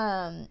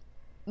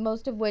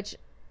 Most of which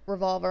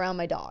revolve around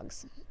my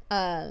dogs.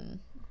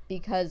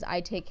 Because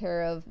I take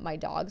care of my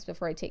dogs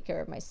before I take care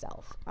of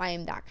myself. I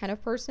am that kind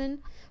of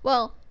person.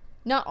 Well,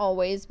 not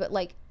always, but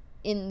like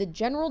in the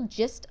general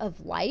gist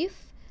of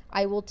life,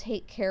 I will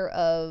take care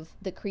of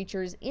the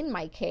creatures in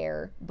my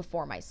care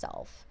before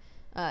myself.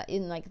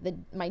 In like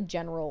my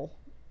general,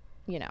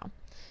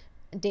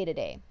 day to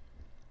day.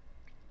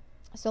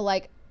 So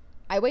like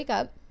I wake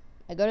up,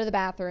 I go to the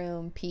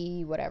bathroom,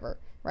 pee, whatever,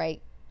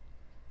 right?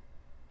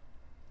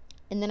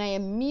 And then I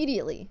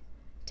immediately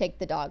take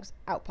the dogs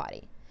out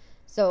potty.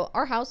 So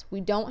our house, we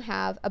don't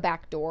have a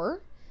back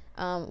door.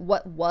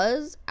 What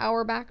was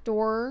our back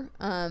door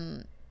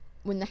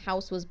when the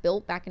house was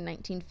built back in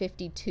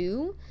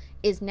 1952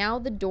 is now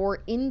the door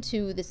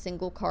into the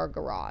single car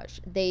garage.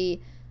 They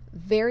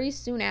very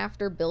soon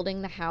after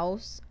building the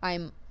house,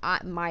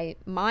 my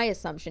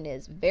assumption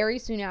is very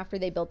soon after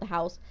they built the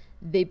house,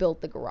 they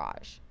built the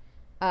garage.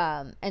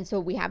 And so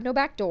we have no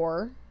back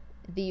door.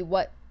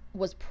 What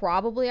was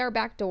probably our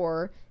back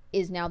door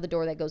is now the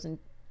door that goes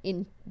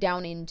in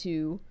down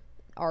into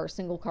our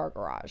single car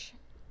garage.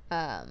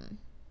 And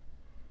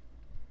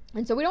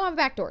so we don't have a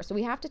back door, so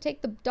we have to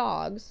take the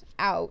dogs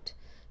out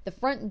the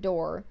front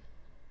door,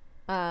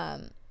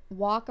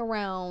 walk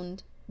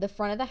around the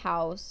front of the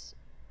house,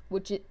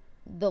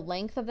 the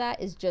length of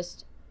that is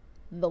just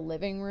the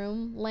living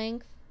room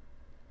length,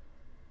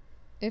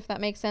 if that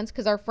makes sense,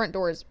 because our front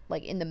door is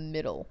like in the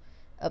middle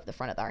of the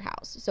front of our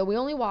house, so we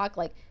only walk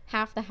like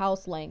half the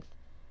house length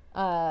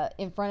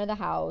in front of the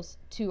house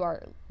to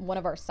one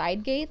of our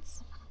side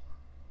gates,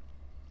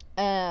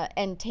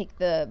 and take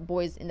the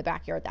boys in the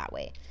backyard that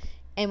way.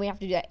 And we have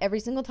to do that every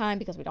single time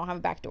because we don't have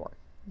a back door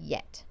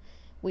yet.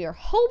 That's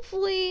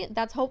hopefully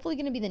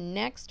going to be the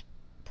next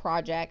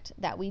project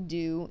that we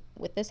do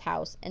with this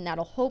house, and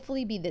that'll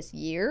hopefully be this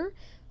year.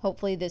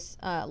 Hopefully this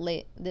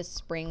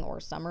spring or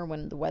summer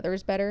when the weather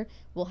is better,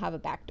 we'll have a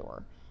back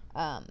door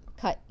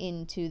cut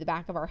into the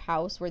back of our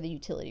house where the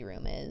utility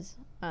room is,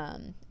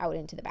 out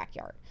into the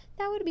backyard.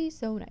 That would be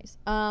so nice.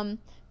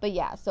 But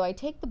yeah, so I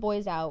take the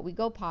boys out, we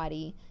go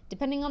potty.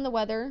 Depending on the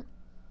weather,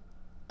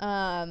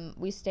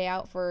 we stay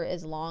out for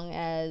as long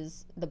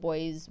as the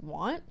boys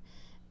want.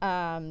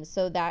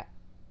 So that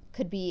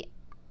could be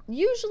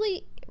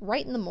usually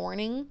right in the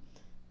morning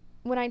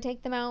when I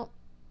take them out.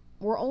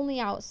 We're only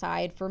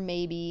outside for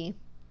maybe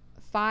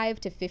 5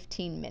 to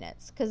 15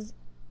 minutes because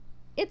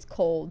it's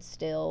cold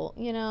still,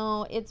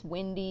 it's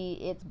windy,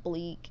 it's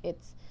bleak,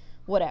 it's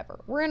whatever.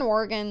 We're in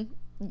Oregon,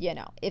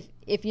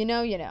 if you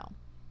know, you know.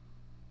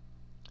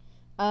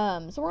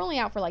 So we're only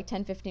out for like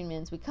 10-15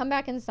 minutes. We come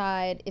back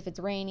inside. If it's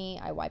rainy,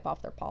 I wipe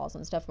off their paws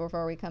and stuff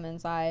before we come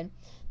inside.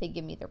 They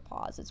give me their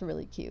paws. It's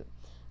really cute.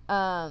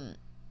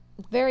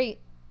 Very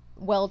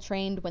well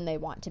trained when they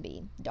want to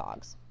be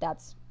dogs.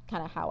 That's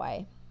kind of how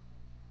I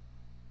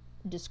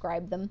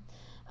describe them.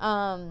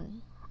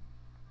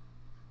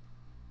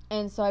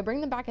 And so I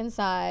bring them back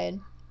inside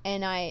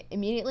and I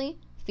immediately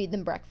feed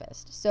them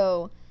breakfast.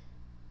 So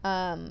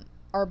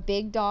our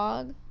big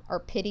dog, our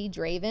Pitty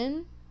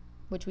Draven,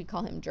 which we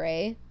call him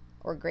Dre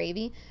or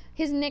Gravy.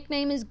 His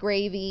nickname is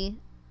Gravy.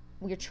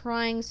 We're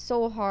trying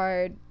so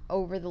hard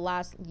over the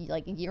last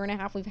like year and a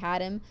half we've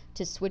had him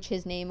to switch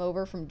his name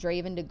over from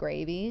Draven to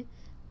Gravy,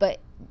 but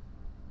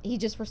he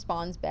just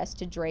responds best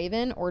to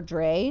Draven or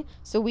Dre,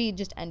 so we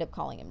just end up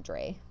calling him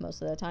Dre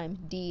most of the time,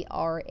 Dray,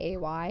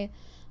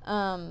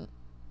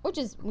 which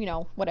is,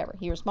 whatever.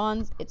 He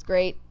responds, it's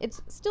great. It's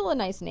still a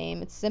nice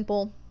name. It's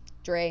simple,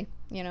 Dre,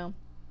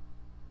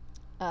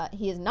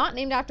 He is not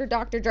named after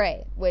Dr.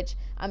 Dre, which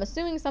I'm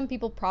assuming some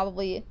people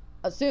probably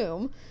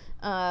assume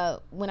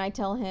when I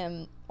tell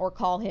him or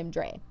call him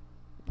Dre,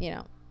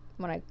 when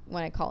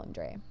I call him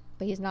Dre.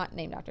 But he's not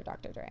named after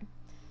Dr. Dre.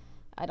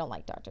 I don't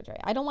like Dr. Dre.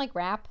 I don't like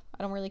rap.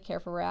 I don't really care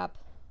for rap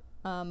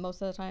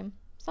most of the time.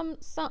 Some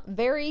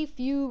very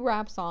few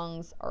rap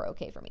songs are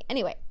okay for me.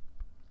 Anyway,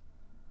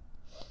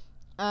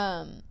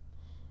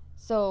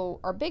 so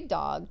our big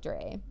dog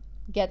Dre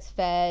gets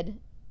fed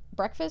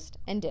breakfast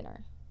and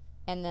dinner,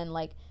 and then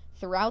like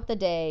throughout the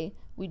day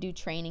we do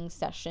training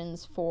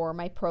sessions for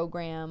my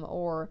program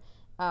or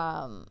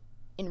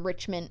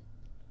enrichment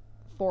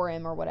for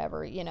him or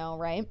whatever,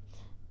 right?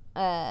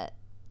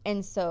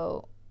 And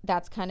so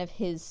that's kind of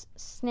his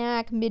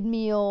snack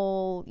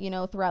mid-meal,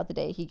 throughout the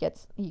day he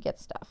gets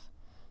stuff,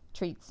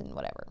 treats and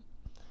whatever.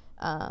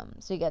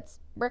 So he gets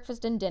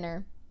breakfast and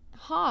dinner.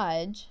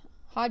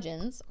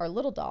 Hodgins, our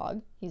little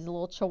dog, he's a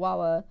little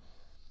Chihuahua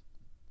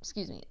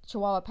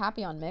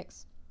Papillon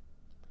mix.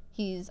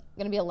 He's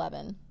gonna be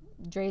 11.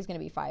 Dre's gonna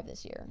be 5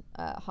 this year.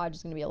 Hodge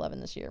is gonna be 11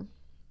 this year.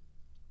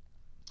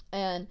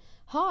 And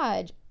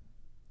Hodge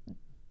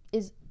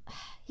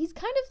he's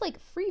kind of like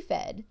free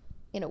fed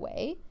in a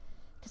way,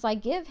 because I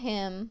give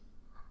him,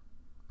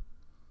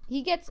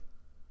 he gets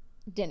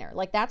dinner.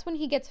 Like that's when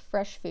he gets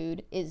fresh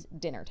food, is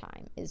dinner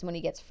time, is when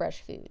he gets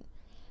fresh food.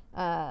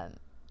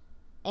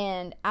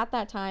 And at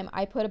that time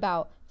I put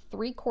about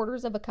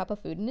 3/4 of a cup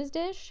of food in his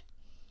dish,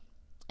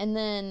 and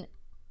then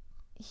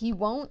he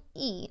won't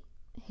eat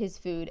his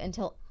food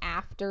until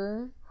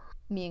after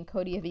me and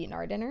Cody have eaten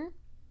our dinner.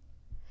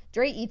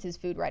 Dre eats his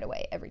food right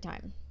away every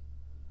time.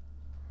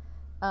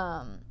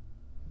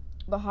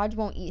 But Hodge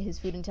won't eat his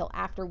food until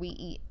after we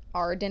eat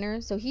our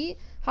dinner. So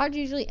Hodge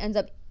usually ends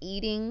up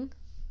eating,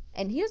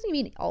 and he doesn't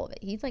even eat all of it.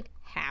 He eats like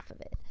half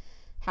of it,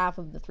 half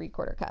of the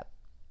 3/4 cup.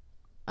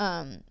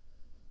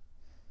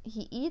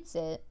 He eats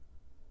it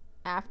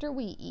after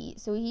we eat.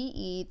 So he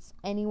eats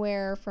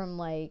anywhere from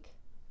like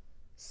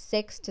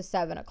 6 to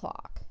 7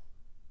 o'clock,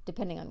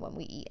 depending on when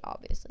we eat,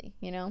 obviously,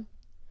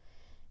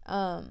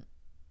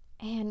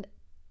 and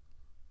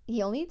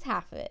he only eats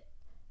half of it.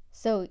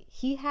 So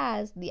he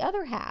has the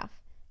other half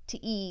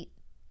to eat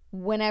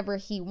whenever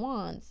he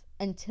wants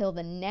until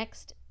the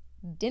next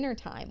dinner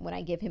time when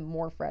I give him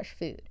more fresh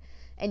food.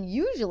 And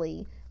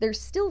usually there's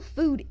still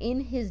food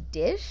in his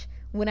dish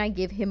when I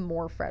give him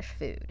more fresh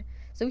food.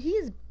 So he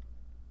is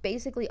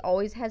basically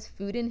always has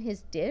food in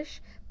his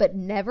dish, but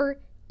never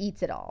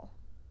eats it all.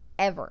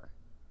 Ever.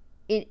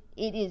 It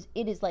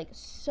is like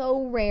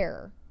so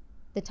rare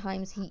the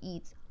times he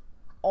eats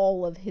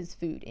all of his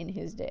food in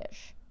his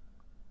dish.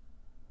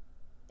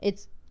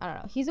 I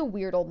don't know, he's a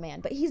weird old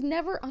man, but he's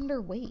never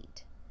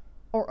underweight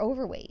or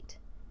overweight.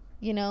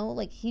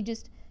 Like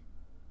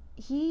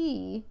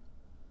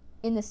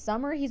in the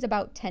summer he's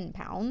about 10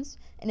 pounds,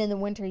 and in the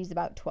winter he's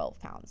about 12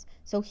 pounds.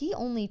 So he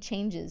only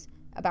changes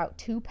about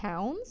 2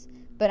 pounds,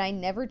 but I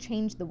never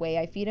change the way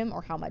I feed him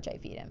or how much I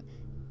feed him.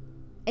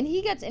 And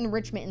he gets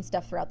enrichment and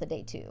stuff throughout the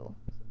day too.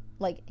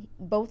 Like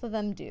both of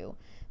them do.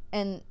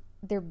 And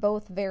they're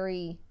both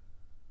very,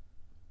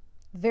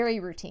 very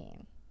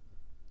routine.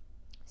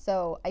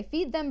 So I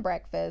feed them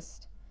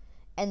breakfast,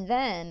 and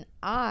then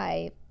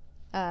I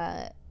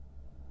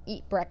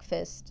eat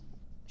breakfast,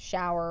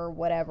 shower,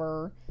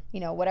 whatever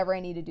I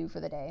need to do for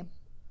the day.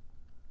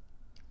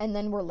 And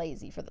then we're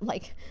lazy for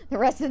the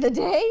rest of the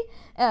day,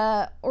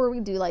 or we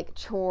do like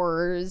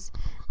chores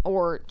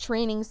or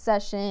training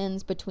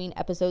sessions between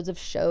episodes of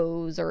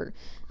shows, or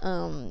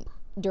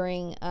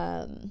during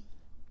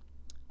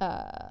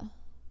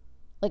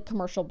like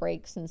commercial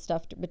breaks and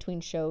stuff between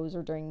shows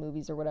or during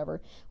movies or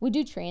whatever. We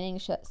do training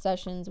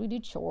sessions. We do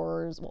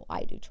chores. Well,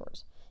 I do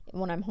chores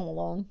when I'm home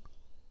alone.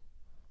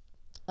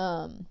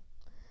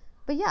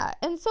 But yeah,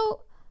 and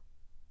so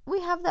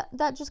we have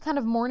that just kind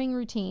of morning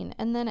routine,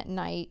 and then at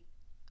night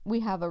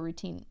we have a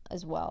routine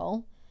as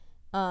well.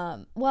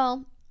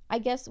 Well, I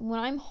guess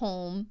when I'm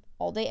home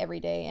all day every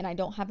day and I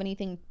don't have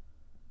anything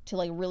to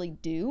like really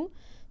do,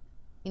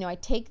 I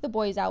take the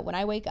boys out when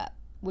I wake up,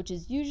 which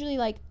is usually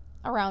like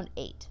around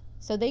 8.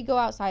 So they go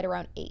outside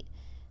around 8,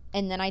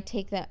 and then I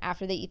take them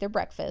after they eat their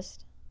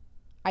breakfast.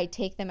 I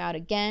take them out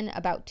again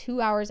about 2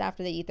 hours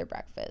after they eat their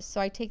breakfast.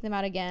 So I take them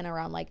out again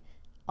around like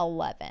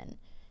 11,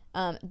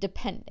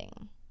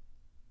 depending.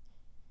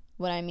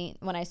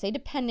 When I say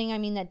depending, I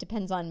mean that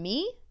depends on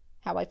me,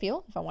 how I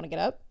feel, if I want to get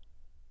up,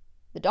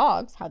 the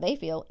dogs, how they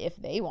feel, if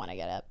they want to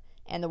get up,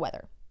 and the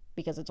weather,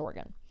 because it's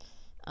Oregon.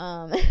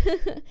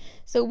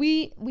 So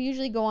we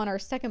usually go on our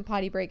second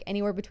potty break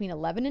anywhere between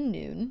 11 and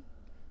noon,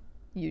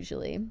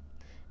 usually.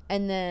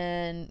 And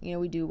then,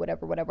 we do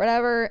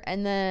whatever.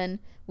 And then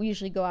we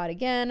usually go out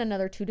again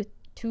another 2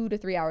 to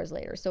 3 hours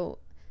later. So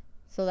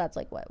that's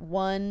like what?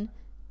 1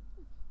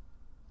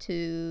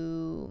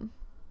 to...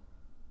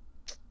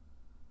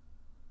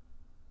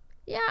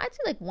 Yeah, I'd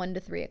say like 1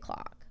 to 3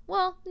 o'clock.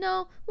 Well,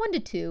 no, 1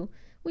 to 2.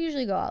 We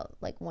usually go out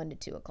like 1 to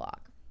 2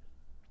 o'clock.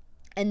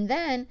 And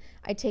then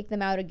I take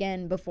them out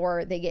again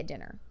before they get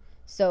dinner.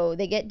 So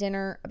they get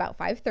dinner about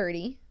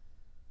 5:30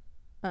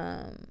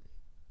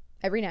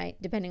 every night,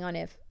 depending on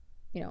if,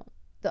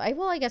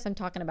 I guess I'm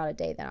talking about a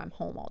day that I'm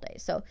home all day.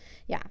 So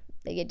yeah,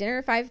 they get dinner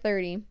at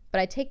 5:30, but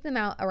I take them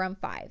out around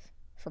 5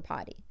 for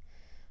potty.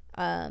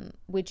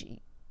 Which,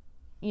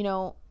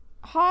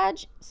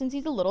 Hodge, since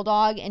he's a little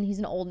dog and he's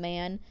an old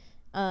man,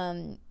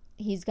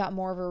 he's got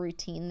more of a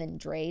routine than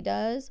Dre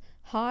does.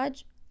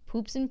 Hodge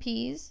poops and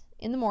pees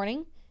in the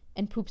morning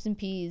and poops and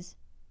pees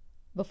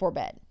before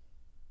bed.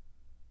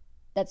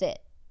 That's it.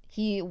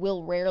 He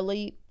will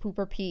rarely poop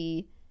or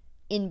pee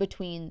in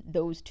between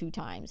those two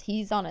times.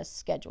 He's on a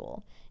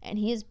schedule, and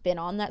he has been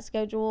on that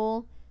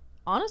schedule,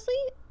 honestly,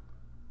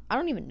 I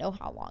don't even know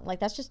how long.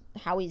 Like, that's just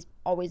how he's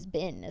always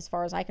been as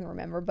far as I can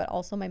remember, but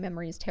also my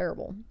memory is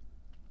terrible.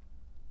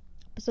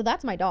 So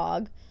that's my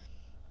dog.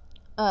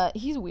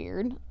 He's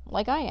weird,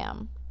 like I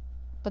am,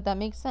 but that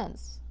makes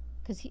sense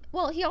because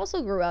he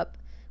also grew up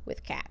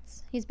with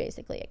cats. He's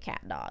basically a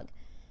cat dog.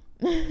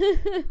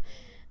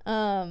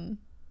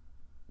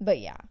 But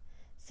yeah,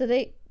 so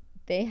they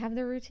have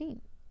their routine.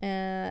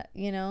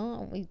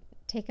 We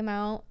take them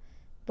out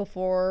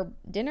before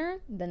dinner,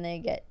 then they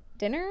get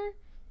dinner.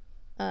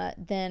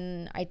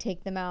 Then I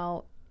take them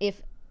out.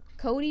 If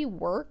Cody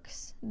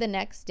works the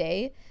next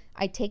day,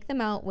 I take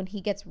them out when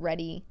he gets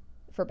ready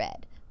for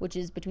bed, which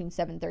is between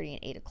 7:30 and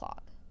 8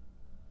 o'clock.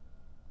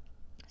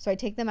 So I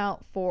take them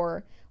out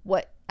for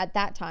what at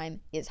that time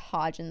is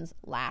Hodgen's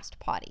last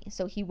potty.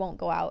 So he won't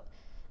go out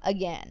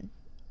again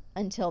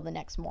until the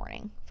next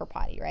morning for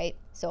potty, right?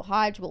 So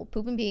Hodge will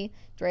poop and pee.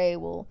 Dre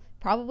will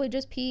probably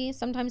just pee.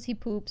 Sometimes he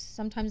poops.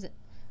 Sometimes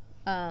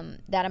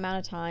that amount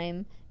of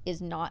time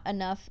is not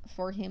enough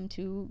for him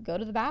to go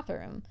to the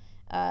bathroom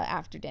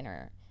after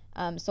dinner.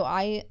 So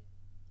I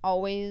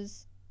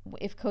always,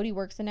 if Cody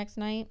works the next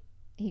night,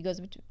 he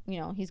goes,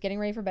 he's getting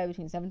ready for bed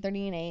between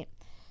 7:30 and 8.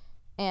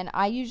 And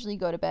I usually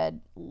go to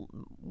bed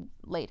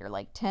later,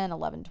 like 10,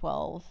 11,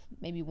 12,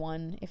 maybe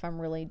 1 if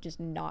I'm really just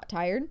not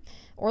tired.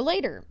 Or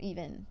later,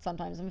 even,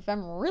 sometimes, if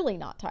I'm really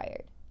not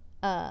tired.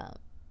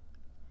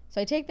 So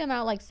I take them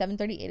out like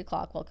 7:30, 8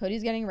 o'clock while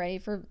Cody's getting ready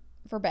for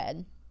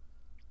bed.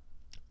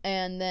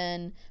 And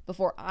then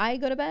before I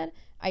go to bed,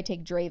 I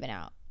take Dre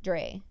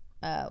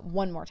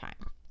one more time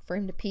for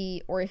him to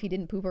pee, or if he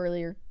didn't poop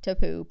earlier, to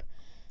poop.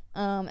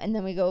 And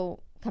then we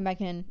come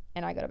back in,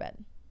 and I go to bed.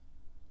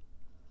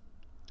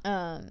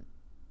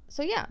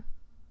 So yeah,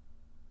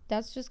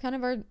 that's just kind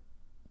of our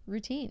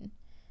routine,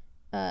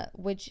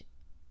 which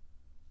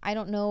I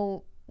don't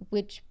know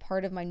which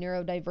part of my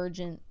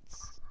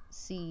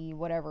neurodivergency,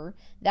 whatever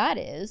that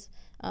is,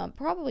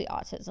 probably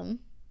autism,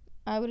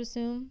 I would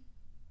assume.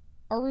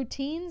 Are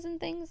routines and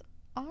things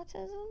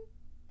autism?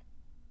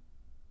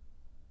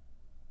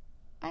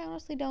 I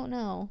honestly don't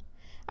know.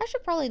 I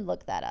should probably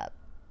look that up.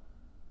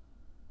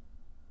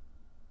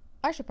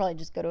 I should probably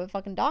just go to a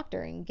fucking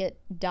doctor and get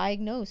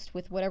diagnosed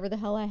with whatever the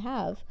hell I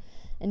have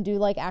and do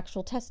like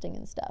actual testing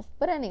and stuff.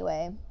 But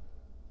anyway,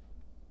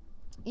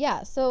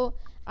 yeah, so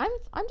I'm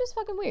just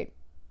fucking weird.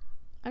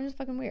 I'm just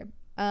fucking weird.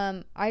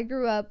 I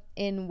grew up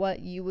in what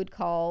you would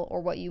call,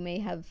 or what you may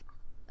have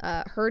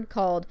heard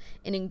called,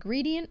 an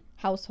ingredient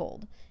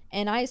household.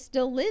 And I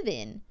still live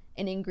in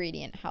an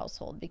ingredient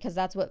household because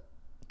that's what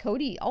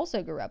Cody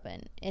also grew up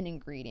in, an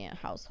ingredient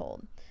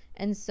household.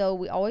 And so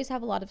we always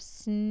have a lot of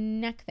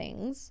snack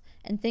things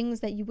and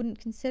things that you wouldn't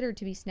consider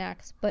to be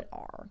snacks but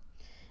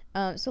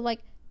are. So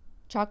like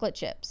chocolate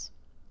chips.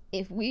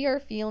 If we are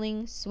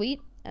feeling sweet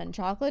and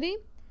chocolatey,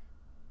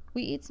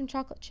 we eat some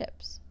chocolate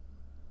chips,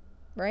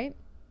 right?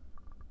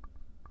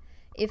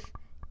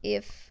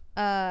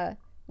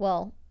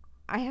 Well,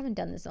 I haven't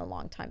done this in a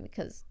long time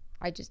because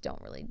I just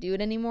don't really do it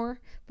anymore.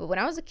 But when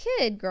I was a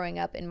kid growing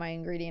up in my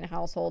ingredient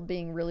household,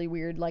 being really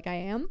weird like I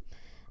am,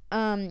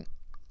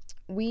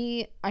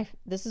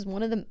 this is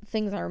one of the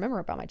things I remember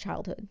about my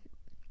childhood.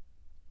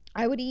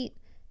 I would eat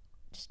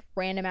just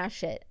random ass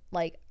shit.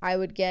 Like, I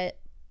would get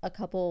a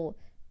couple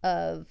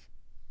of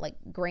like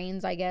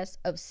grains, I guess,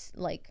 of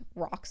like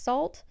rock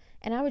salt,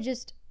 and I would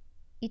just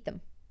eat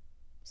them,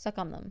 suck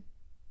on them.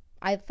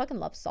 I fucking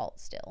love salt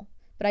still,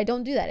 but I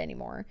don't do that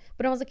anymore.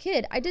 But when I was a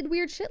kid, I did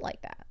weird shit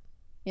like that,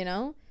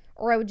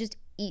 or I would just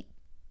eat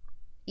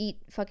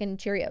fucking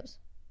Cheerios,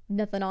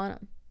 nothing on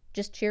them,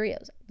 just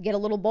Cheerios. Get a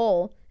little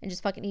bowl and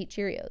just fucking eat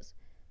Cheerios.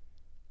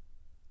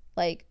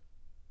 Like,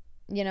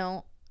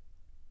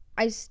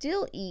 I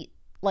still eat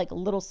like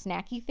little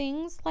snacky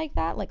things like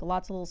that, like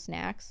lots of little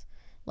snacks.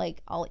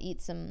 Like, I'll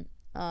eat some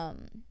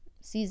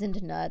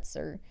seasoned nuts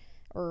or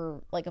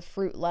like a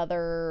fruit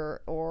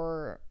leather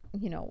or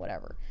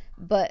whatever.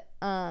 But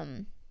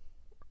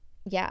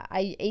yeah,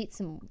 I ate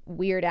some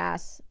weird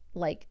ass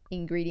like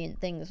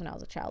ingredient things when I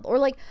was a child. Or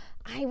like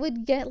I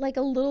would get like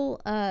a little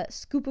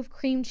scoop of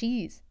cream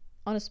cheese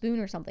on a spoon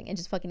or something and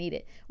just fucking eat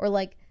it. Or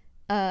like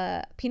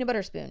peanut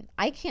butter spoon.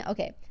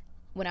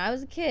 When I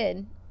was a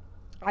kid,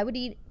 I would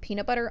eat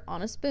peanut butter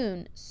on a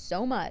spoon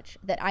so much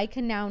that I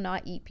can now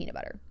not eat peanut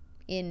butter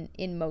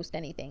in most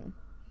anything.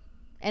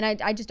 And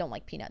I just don't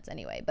like peanuts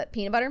anyway. But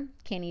peanut butter,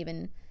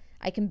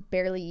 I can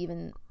barely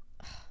even,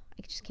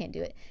 I just can't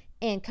do it.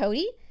 And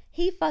Cody,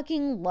 he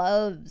fucking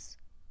loves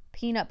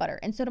peanut butter.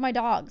 And so do my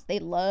dogs. They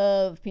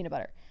love peanut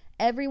butter.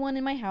 Everyone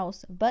in my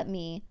house but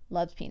me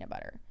loves peanut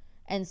butter.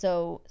 And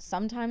so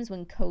sometimes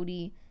when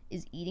Cody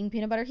is eating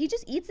peanut butter, he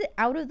just eats it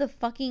out of the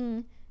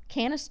fucking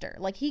canister.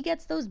 Like, he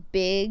gets those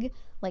big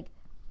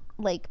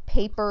like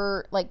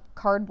paper, like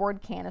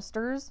cardboard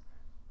canisters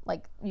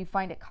like you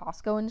find at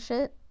Costco and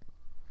shit.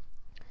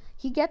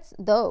 He gets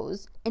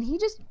those and he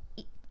just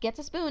gets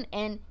a spoon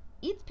and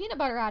eats peanut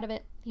butter out of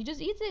it. He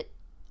just eats it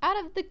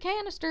out of the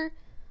canister.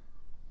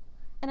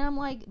 And I'm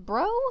like,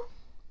 bro,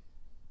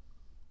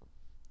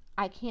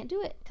 I can't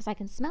do it because I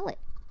can smell it.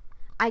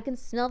 I can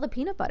smell the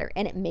peanut butter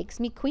and it makes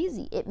me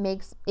queasy.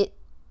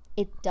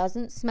 It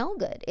doesn't smell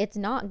good. It's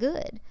not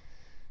good.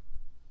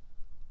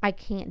 I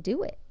can't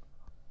do it.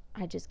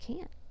 I just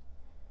can't.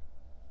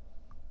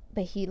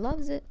 But he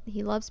loves it.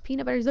 He loves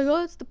peanut butter. He's like,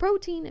 oh, it's the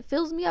protein. It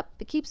fills me up.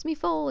 It keeps me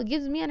full. It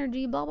gives me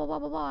energy. Blah, blah, blah,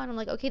 blah, blah. And I'm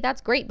like, okay, that's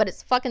great, but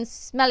it's fucking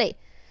smelly.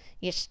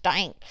 You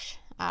stink.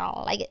 I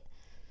don't like it.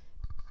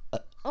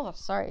 Oh,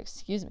 sorry.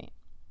 Excuse me.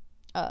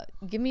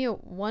 Give me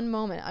one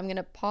moment. I'm going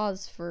to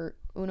pause for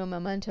uno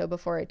momento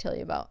before I tell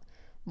you about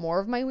more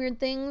of my weird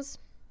things.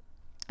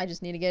 I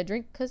just need to get a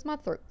drink because my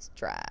throat's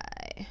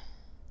dry.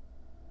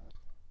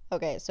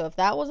 Okay, so if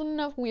that wasn't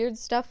enough weird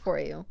stuff for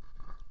you,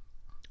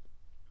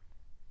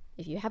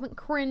 if you haven't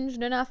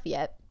cringed enough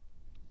yet,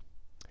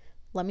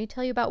 let me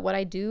tell you about what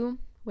I do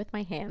with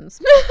my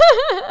hands.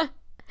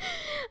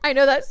 I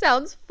know that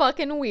sounds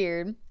fucking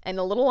weird and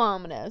a little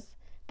ominous,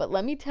 but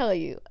let me tell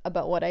you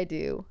about what I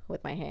do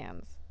with my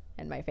hands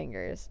and my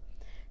fingers.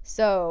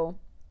 So,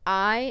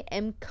 I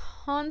am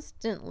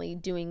constantly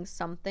doing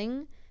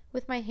something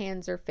with my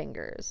hands or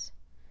fingers.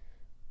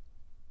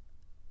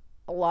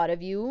 A lot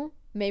of you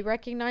may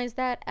recognize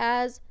that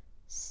as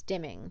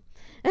stimming.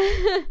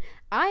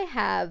 I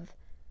have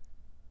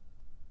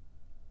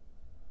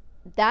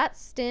that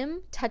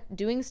stim,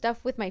 doing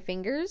stuff with my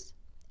fingers,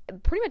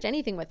 pretty much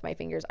anything with my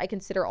fingers, I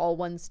consider all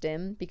one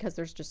stim because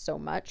there's just so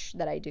much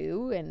that I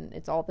do and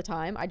it's all the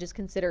time. I just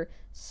consider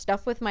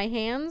stuff with my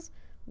hands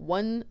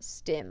one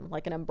stim,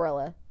 like an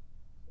umbrella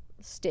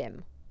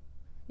stim.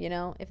 You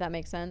know, if that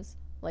makes sense?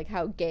 Like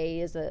how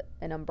gay is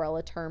an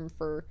umbrella term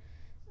for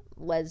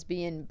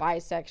lesbian,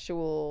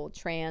 bisexual,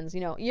 trans, you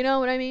know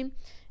what I mean?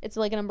 It's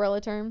like an umbrella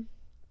term.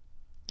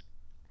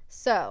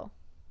 So,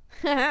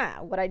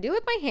 what I do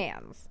with my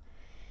hands.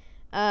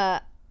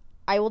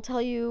 I will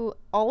tell you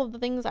all of the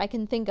things I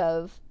can think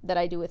of that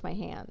I do with my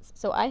hands.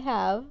 So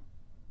I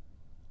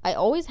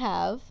always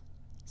have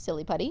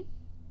silly putty.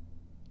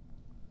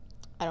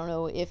 I don't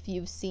know if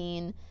you've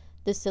seen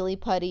the silly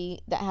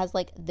putty that has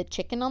like the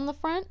chicken on the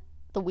front,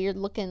 the weird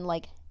looking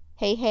like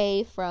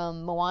hey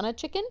from Moana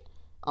chicken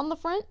on the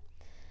front.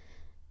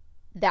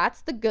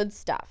 That's the good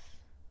stuff.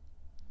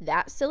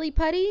 That silly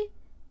putty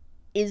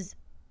it's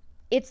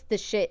the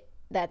shit.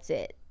 That's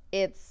it.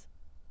 It's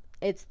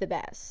the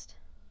best.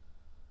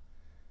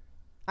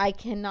 I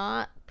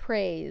cannot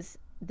praise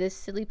this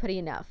silly putty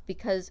enough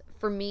because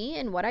for me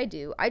and what I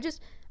do, I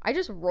just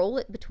roll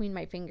it between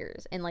my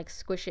fingers and like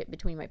squish it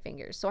between my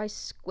fingers. So I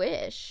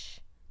squish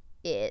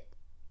it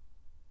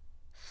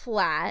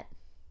flat,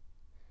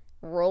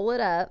 roll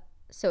it up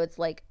so it's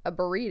like a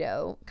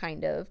burrito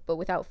kind of, but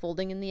without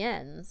folding in the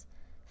ends.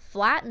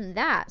 Flatten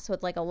that so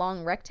it's like a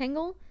long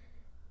rectangle,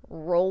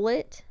 roll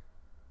it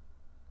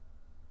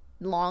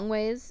long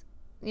ways,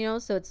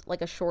 so it's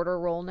like a shorter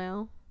roll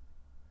now.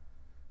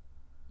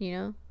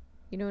 You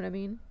know what I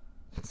mean?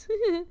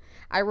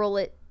 I roll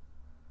it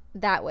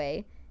that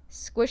way,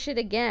 squish it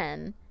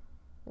again,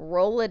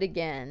 roll it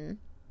again,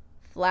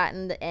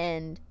 flatten the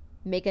end,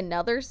 make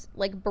another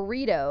like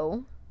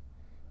burrito,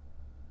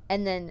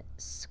 and then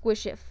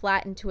squish it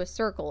flat into a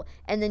circle,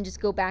 and then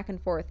just go back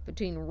and forth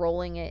between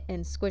rolling it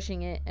and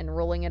squishing it and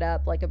rolling it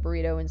up like a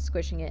burrito and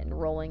squishing it and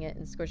rolling it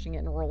and squishing it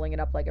and rolling it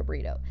up like a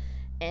burrito.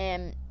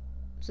 And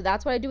so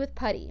that's what I do with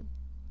putty.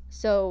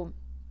 So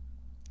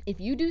if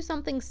you do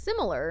something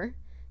similar,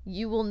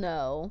 you will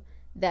know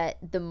that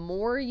the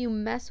more you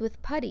mess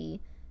with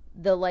putty,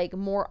 the like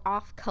more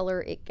off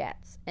color it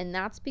gets. And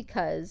that's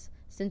because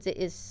since it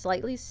is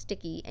slightly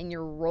sticky and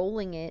you're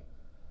rolling it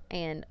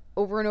and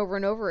over and over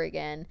and over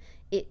again,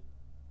 it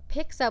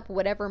picks up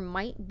whatever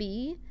might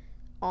be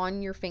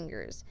on your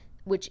fingers,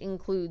 which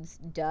includes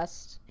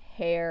dust,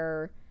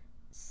 hair,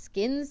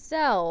 skin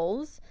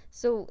cells.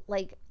 So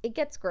like it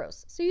gets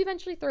gross. So you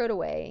eventually throw it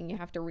away and you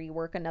have to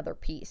rework another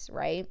piece,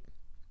 right?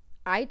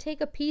 I take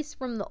a piece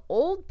from the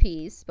old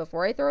piece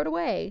before I throw it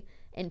away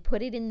and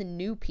put it in the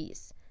new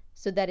piece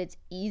so that it's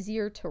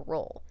easier to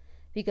roll.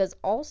 Because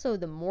also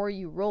the more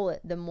you roll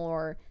it, the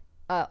more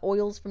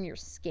oils from your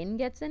skin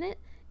gets in it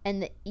and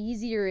the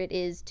easier it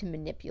is to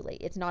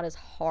manipulate. It's not as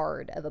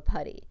hard of a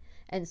putty.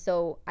 And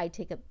so I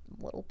take a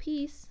little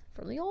piece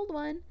from the old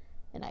one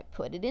and I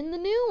put it in the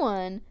new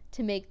one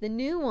to make the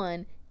new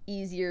one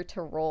easier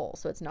to roll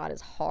so it's not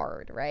as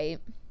hard, right?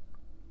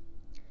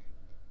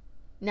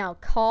 Now,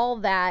 call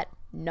that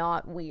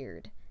not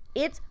weird.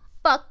 It's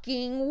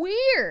fucking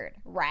weird,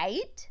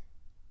 right?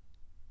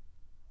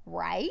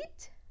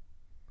 Right?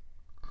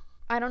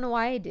 I don't know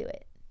why I do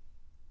it.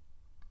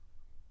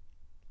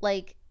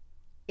 Like,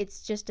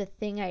 it's just a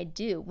thing I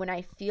do. When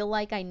I feel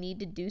like I need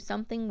to do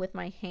something with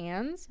my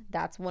hands,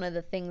 that's one of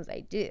the things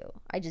I do.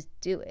 I just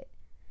do it.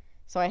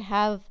 So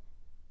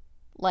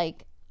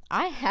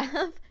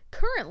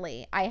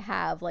currently, I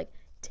have like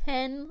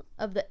 10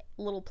 of the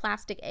little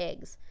plastic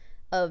eggs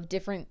of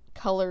different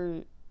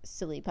color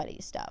silly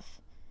putty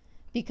stuff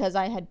because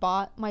I had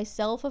bought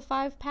myself a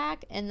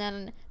 5-pack, and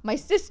then my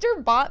sister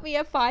bought me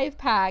a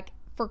 5-pack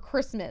for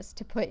Christmas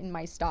to put in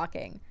my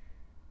stocking.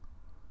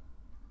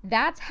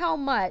 That's how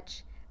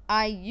much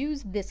I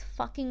use this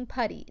fucking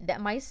putty that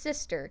my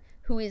sister,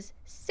 who is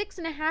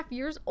 6.5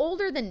 years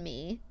older than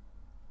me,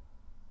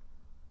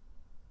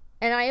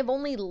 and I have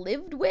only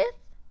lived with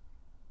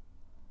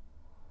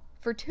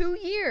for 2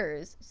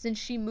 years since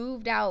she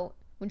moved out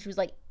when she was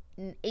like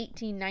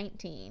 18,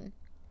 19.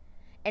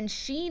 And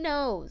she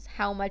knows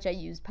how much I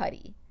use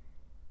putty.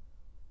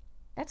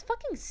 That's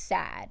fucking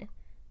sad.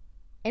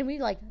 And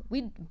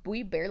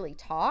we barely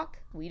talk.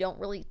 We don't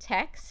really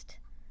text.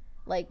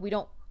 Like, we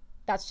don't,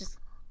 that's just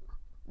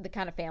the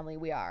kind of family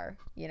we are.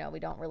 You know,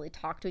 we don't really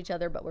talk to each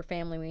other, but we're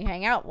family. We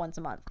hang out once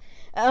a month.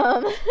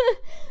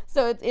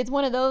 So it's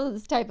one of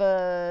those type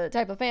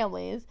of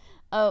families.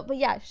 But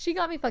yeah, she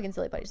got me fucking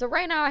silly putty. So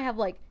right now I have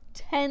like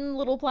 10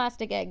 little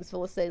plastic eggs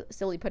full of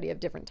silly putty of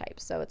different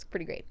types. So it's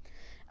pretty great.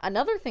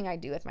 Another thing I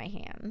do with my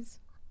hands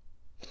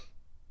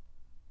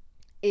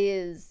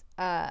is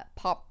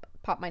pop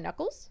my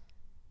knuckles.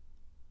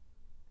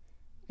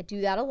 I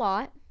do that a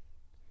lot.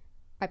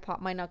 I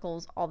pop my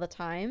knuckles all the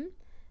time.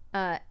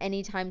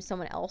 Anytime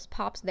someone else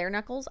pops their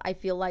knuckles, I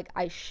feel like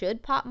I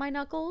should pop my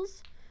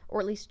knuckles, or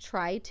at least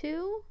try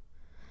to,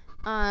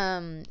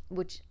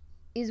 which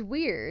is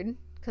weird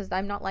because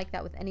I'm not like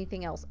that with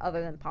anything else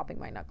other than popping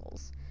my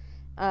knuckles,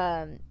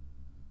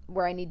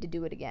 where I need to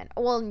do it again.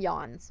 Well, and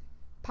yawns.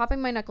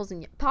 Popping my knuckles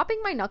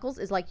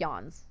is like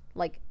yawns.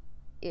 Like,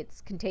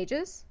 it's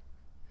contagious.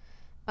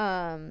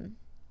 Another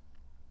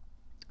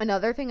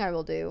thing I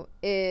will do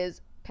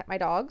is pet my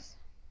dogs.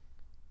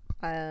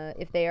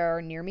 If they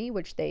are near me,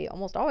 which they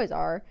almost always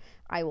are,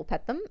 I will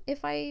pet them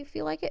if I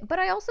feel like it. But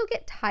I also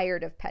get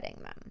tired of petting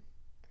them.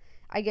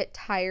 I get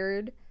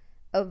tired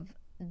of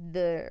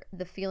the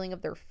feeling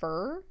of their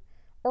fur,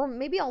 or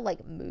maybe I'll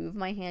like move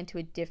my hand to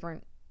a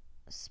different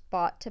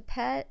spot to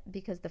pet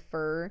because the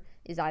fur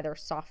is either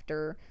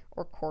softer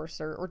or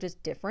coarser or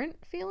just different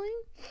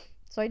feeling.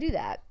 So I do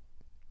that,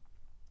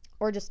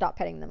 or just stop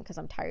petting them because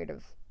I'm tired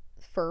of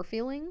fur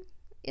feeling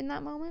in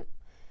that moment.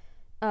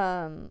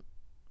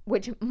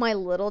 Which my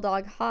little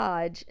dog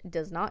Hodge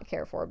does not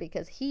care for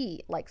because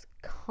he likes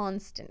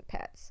constant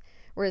pets.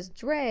 Whereas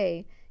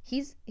Dre,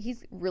 he's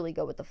really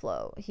good with the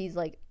flow. He's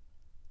like,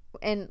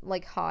 and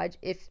like Hodge,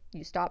 if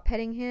you stop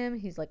petting him,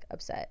 he's like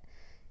upset.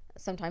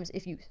 Sometimes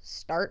if you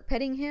start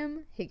petting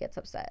him, he gets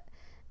upset.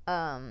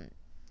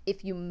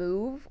 If you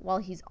move while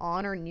he's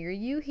on or near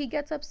you, he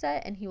gets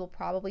upset, and he will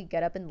probably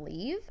get up and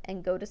leave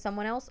and go to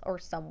someone else or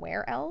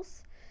somewhere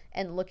else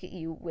and look at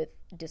you with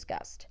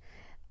disgust.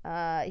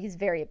 He's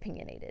very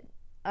opinionated.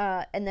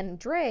 And then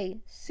Dre,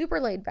 super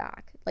laid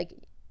back. Like,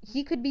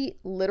 he could be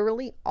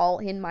literally all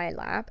in my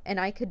lap, and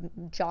I could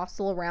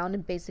jostle around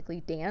and basically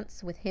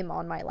dance with him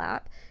on my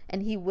lap,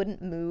 and he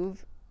wouldn't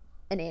move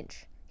an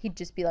inch. He'd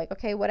just be like,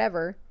 okay,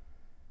 whatever.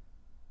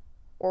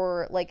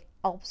 Or like,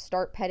 I'll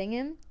start petting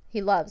him.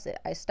 He loves it.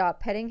 I stop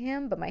petting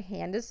him, but my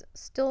hand is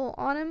still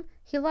on him.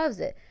 He loves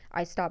it.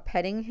 I stop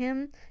petting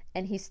him,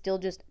 and he's still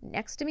just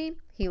next to me.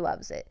 He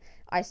loves it.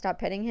 I stop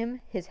petting him.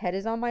 His head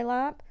is on my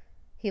lap.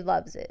 He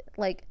loves it.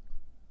 Like,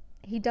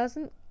 he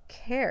doesn't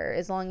care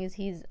as long as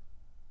he's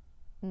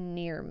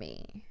near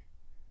me.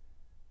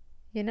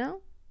 You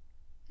know?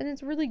 And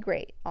it's really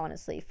great,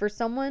 honestly. For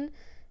someone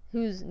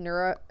who's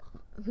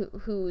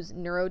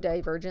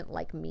neurodivergent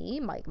like me,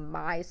 like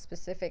my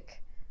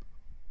specific,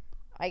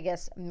 I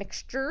guess,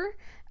 mixture,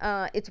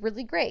 it's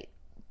really great.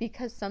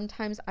 Because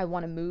sometimes I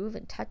want to move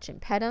and touch and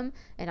pet him,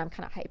 and I'm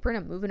kind of hyper and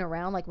I'm moving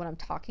around like when I'm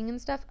talking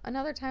and stuff. And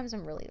other times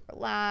I'm really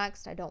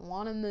relaxed. I don't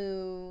want to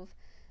move.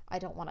 I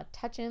don't want to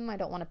touch him. I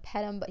don't want to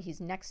pet him, but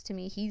he's next to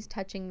me. He's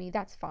touching me.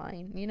 That's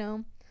fine, you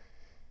know?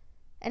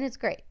 And it's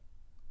great.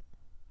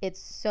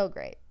 It's so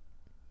great.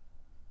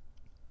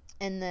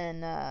 And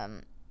then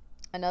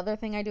another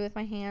thing I do with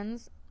my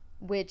hands,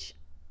 which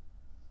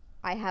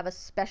I have a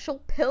special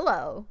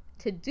pillow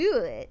to do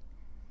it,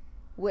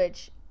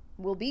 which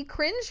will be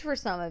cringe for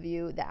some of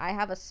you, that I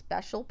have a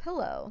special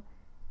pillow.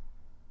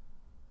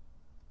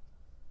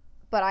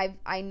 But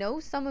I know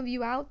some of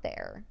you out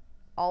there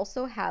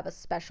also have a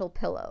special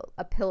pillow,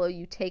 a pillow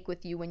you take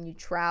with you when you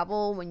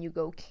travel, when you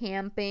go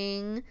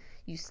camping,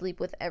 you sleep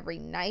with every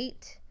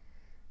night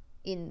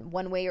in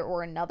one way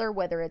or another,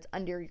 whether it's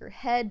under your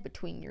head,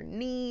 between your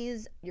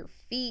knees, your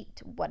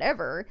feet,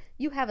 whatever.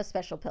 You have a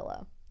special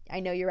pillow. I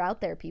know you're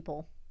out there,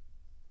 people.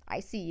 I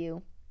see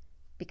you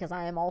because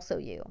I am also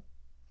you.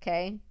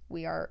 Okay?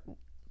 We are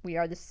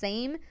the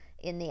same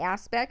in the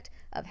aspect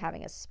of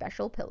having a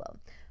special pillow.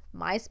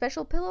 My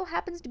special pillow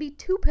happens to be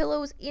 2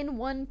 pillows in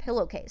one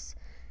pillowcase.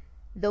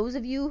 Those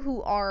of you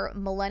who are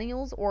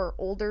millennials or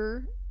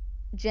older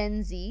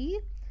Gen Z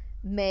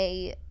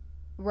may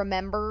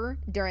remember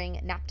during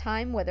nap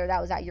time, whether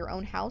that was at your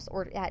own house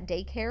or at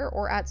daycare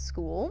or at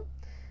school,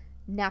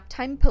 nap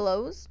time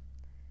pillows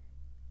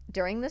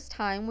during this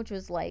time, which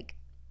was like,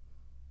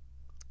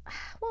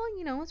 well,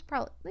 you know, it's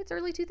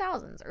early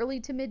 2000s, early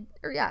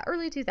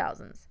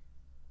 2000s.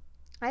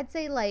 I'd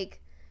say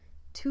like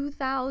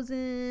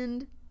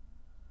 2000.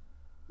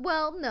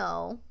 Well,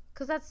 no,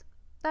 because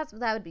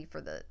that would be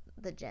for the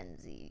Gen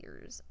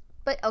Zers.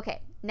 But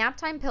okay, nap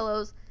time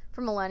pillows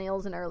for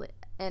millennials and early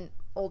and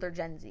older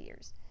Gen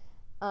Zers.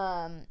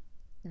 Um,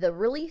 the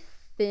really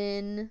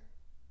thin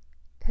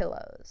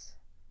pillows,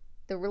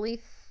 the really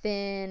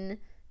thin,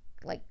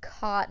 like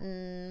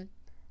cotton,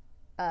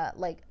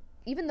 like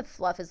even the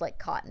fluff is like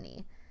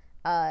cottony,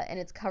 and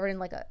it's covered in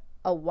like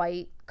a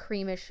white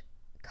creamish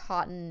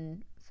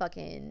cotton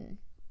fucking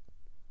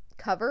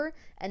cover,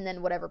 and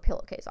then whatever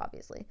pillowcase,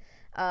 obviously.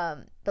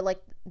 But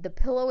like the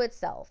pillow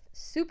itself,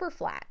 super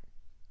flat,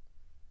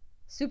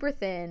 super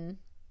thin,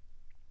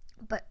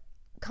 but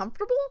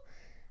comfortable.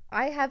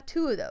 I have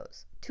two of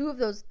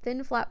those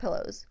thin flat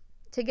pillows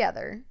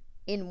together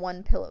in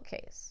one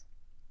pillowcase.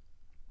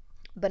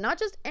 But not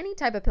just any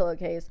type of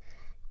pillowcase.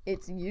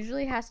 It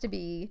usually has to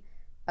be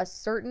a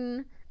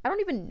certain, I don't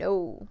even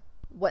know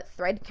what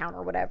thread count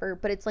or whatever,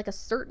 but it's like a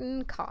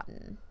certain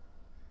cotton.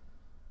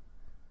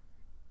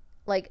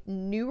 Like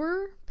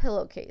newer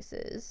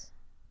pillowcases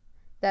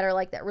that are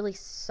like that really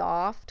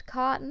soft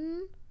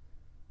cotton,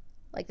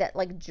 like that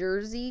like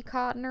jersey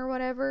cotton or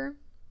whatever.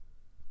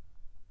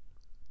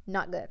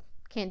 Not good.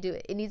 Can't do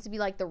it. It needs to be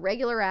like the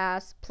regular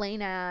ass,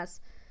 plain ass,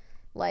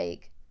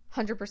 like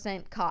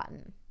 100%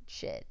 cotton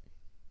shit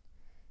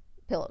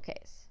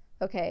pillowcase.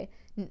 Okay?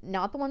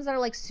 Not the ones that are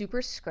like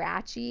super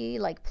scratchy,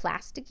 like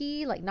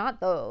plasticky, like not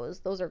those.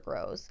 Those are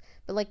gross.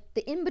 But like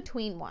the in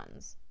between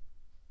ones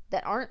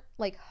that aren't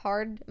like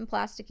hard and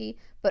plasticky,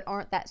 but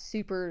aren't that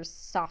super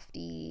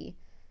softy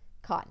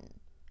cotton.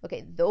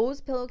 Okay, those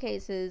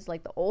pillowcases,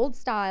 like the old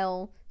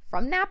style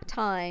from nap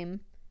time,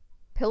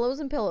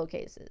 pillows and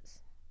pillowcases.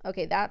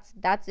 Okay, that's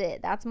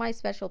it. That's my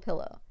special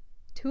pillow.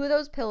 Two of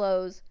those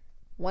pillows,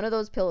 one of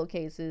those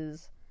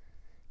pillowcases,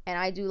 and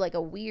I do like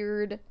a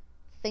weird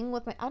thing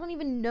with my, I don't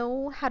even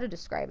know how to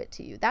describe it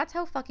to you. That's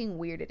how fucking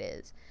weird it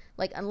is.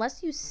 Like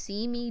unless you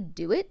see me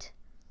do it,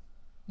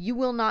 you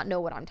will not know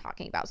what I'm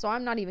talking about. So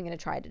I'm not even going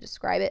to try to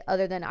describe it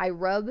other than I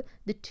rub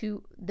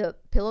the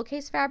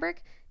pillowcase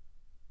fabric,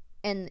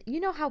 and you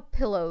know how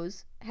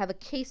pillows have a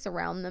case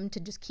around them to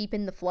just keep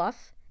in the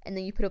fluff, and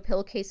then you put a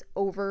pillowcase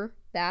over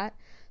that.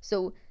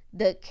 So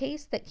the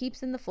case that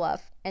keeps in the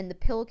fluff and the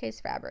pillowcase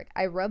fabric,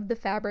 I rub the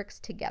fabrics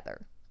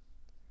together,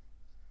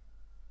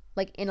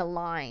 like in a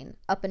line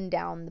up and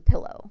down the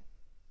pillow,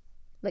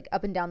 like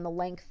up and down the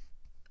length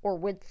or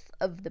width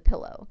of the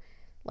pillow.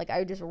 Like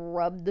I just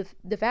rub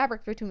the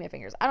fabric between my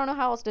fingers. I don't know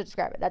how else to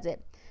describe it. That's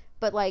it.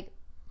 But like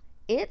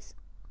it's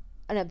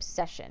an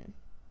obsession.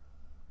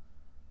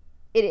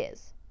 It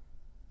is.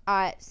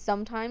 I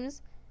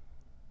sometimes,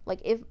 like,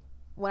 if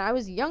when I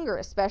was younger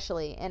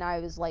especially, and I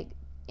was like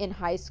in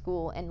high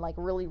school and like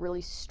really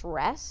really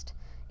stressed,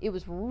 it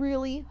was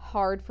really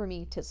hard for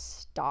me to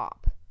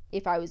stop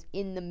if I was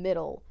in the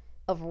middle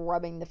of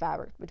rubbing the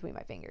fabric between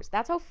my fingers.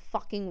 That's how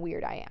fucking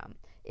weird I am.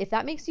 If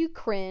that makes you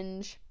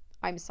cringe,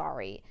 I'm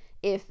sorry.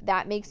 If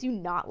that makes you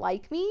not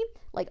like me,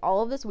 like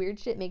all of this weird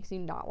shit makes you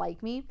not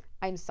like me,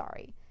 I'm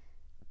sorry.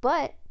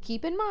 But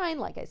keep in mind,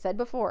 like I said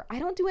before, I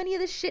don't do any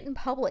of this shit in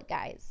public,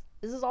 guys.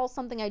 This is all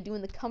something I do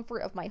in the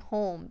comfort of my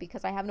home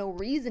because I have no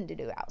reason to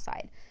do it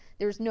outside.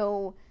 There's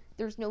no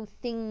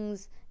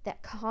things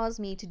that cause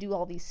me to do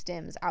all these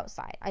stims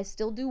outside. I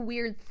still do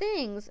weird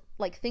things,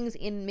 like things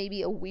in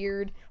maybe a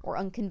weird or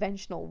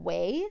unconventional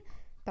way,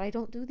 but I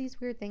don't do these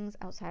weird things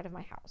outside of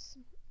my house.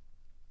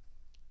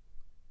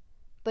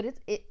 But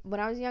it when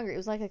I was younger, it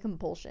was like a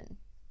compulsion.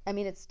 I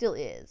mean, it still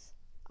is,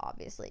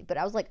 obviously, but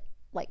I was like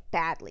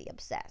badly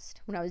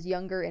obsessed when I was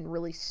younger and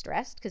really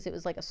stressed because it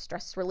was like a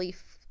stress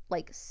relief,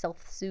 like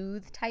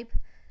self-soothe type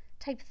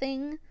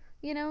thing,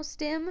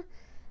 stim.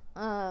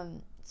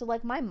 So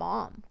like my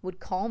mom would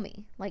call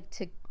me like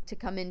to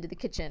come into the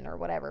kitchen or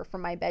whatever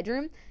from my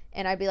bedroom,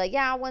 and I'd be like,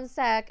 yeah, one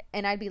sec,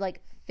 and I'd be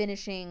like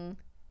finishing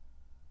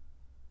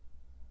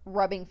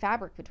rubbing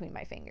fabric between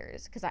my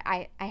fingers because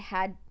I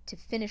had to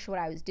finish what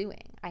I was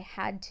doing. I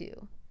had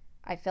to.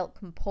 I felt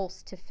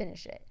compulsed to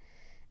finish it.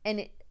 And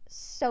it's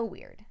so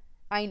weird.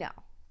 I know.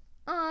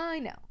 I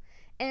know.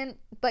 And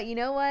but you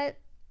know what?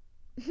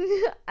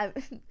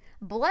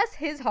 Bless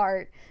his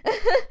heart.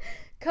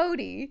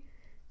 Cody,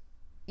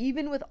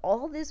 even with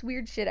all this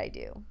weird shit I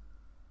do,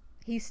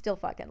 he still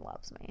fucking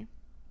loves me.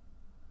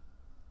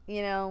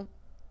 You know,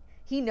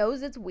 he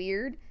knows it's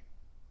weird,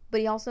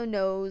 but he also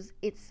knows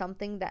it's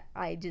something that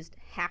I just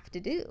have to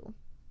do.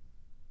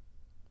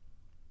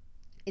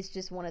 It's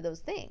just one of those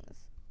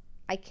things.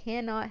 I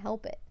cannot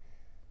help it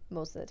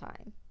most of the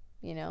time,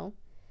 you know?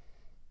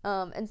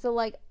 And so,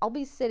 like, I'll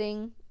be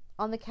sitting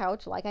on the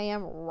couch like I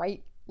am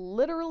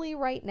literally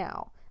right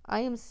now. I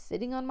am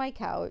sitting on my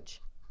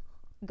couch,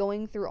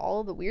 going through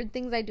all the weird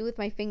things I do with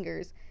my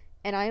fingers,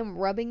 and I am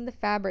rubbing the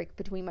fabric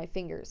between my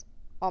fingers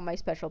on my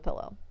special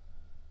pillow.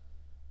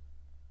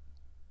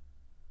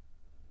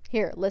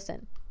 Here,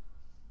 listen.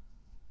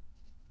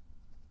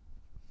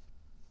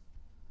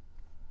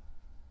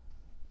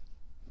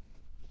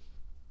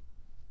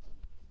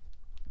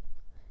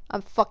 I'm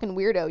a fucking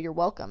weirdo. You're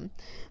welcome.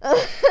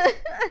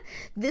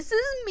 This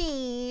is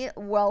me.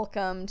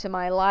 Welcome to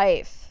my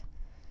life.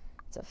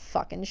 It's a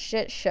fucking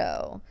shit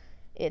show.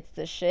 It's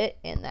the shit,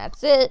 and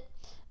that's it.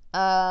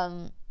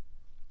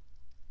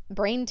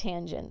 Brain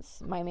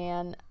tangents, my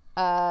man.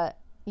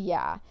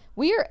 Yeah.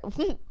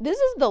 This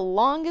is the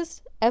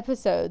longest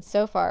episode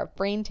so far of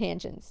Brain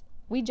Tangents.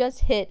 We just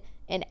hit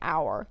an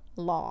hour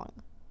long.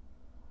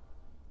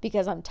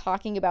 Because I'm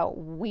talking about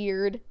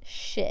weird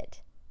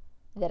shit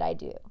that I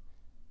do.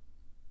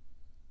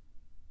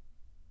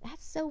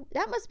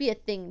 That must be a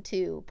thing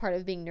too, part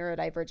of being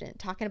neurodivergent.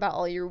 Talking about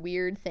all your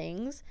weird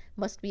things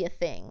must be a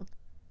thing.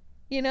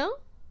 You know?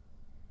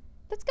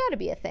 That's gotta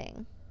be a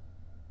thing.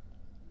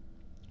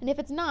 And if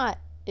it's not,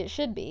 it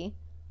should be.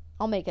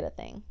 I'll make it a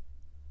thing.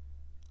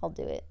 I'll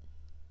do it.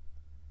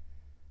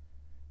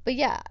 But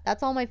yeah,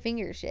 that's all my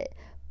finger shit.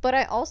 But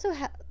I also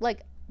have,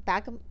 like,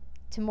 back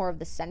to more of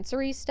the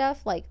sensory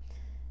stuff. Like,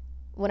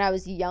 when I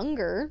was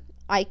younger,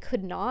 I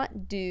could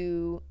not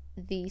do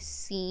the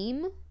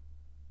seam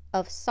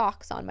of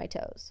socks on my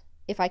toes.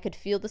 If I could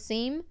feel the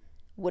seam,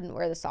 wouldn't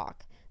wear the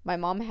sock. My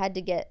mom had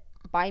to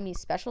buy me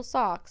special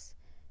socks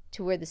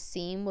to where the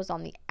seam was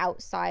on the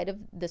outside of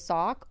the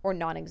sock or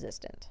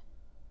non-existent.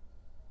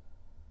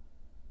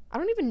 I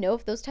don't even know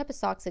if those type of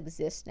socks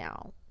exist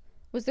now.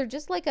 Was there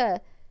just like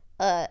a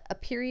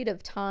period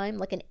of time,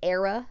 like an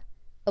era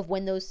of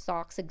when those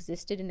socks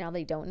existed and now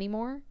they don't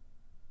anymore?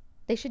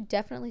 They should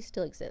definitely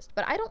still exist.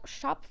 But I don't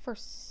shop for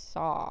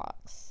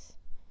socks.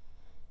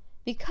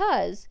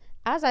 Because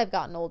as I've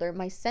gotten older,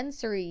 my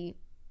sensory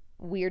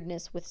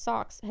weirdness with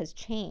socks has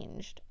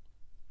changed.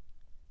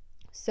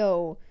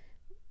 So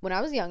when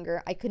I was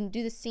younger, I couldn't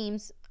do the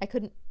seams.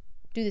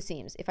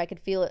 If I could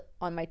feel it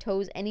on my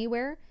toes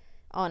anywhere,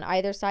 on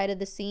either side of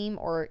the seam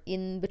or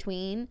in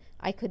between,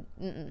 I could,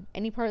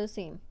 any part of the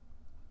seam,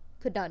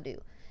 could not do.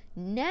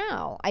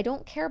 Now, I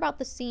don't care about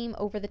the seam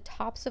over the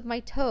tops of my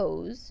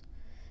toes,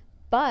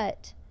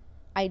 but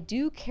I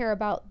do care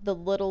about the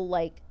little,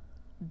 like,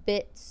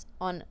 bits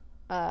on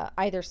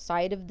either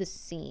side of the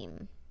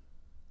seam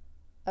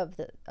of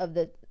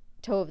the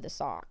toe of the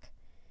sock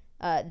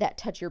that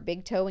touch your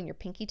big toe and your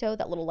pinky toe,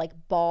 that little, like,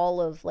 ball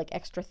of, like,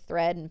 extra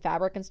thread and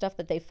fabric and stuff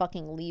that they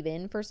fucking leave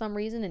in for some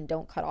reason and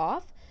don't cut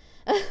off.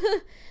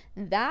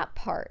 That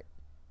part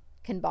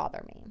can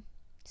bother me.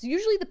 It's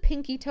usually the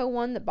pinky toe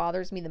one that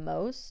bothers me the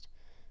most.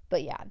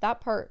 But yeah,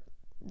 that part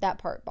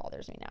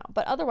bothers me now.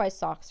 But otherwise,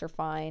 socks are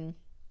fine.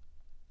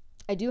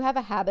 I do have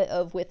a habit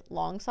of, with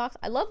long socks,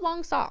 I love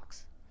long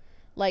socks.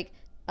 Like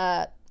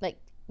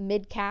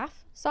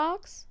mid-calf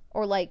socks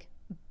or like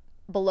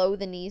below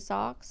the knee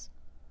socks.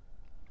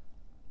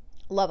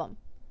 Love them.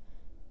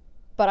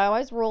 But I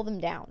always roll them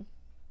down.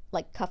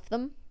 Like cuff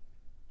them.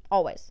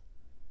 Always.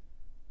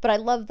 But I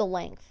love the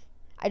length.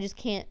 I just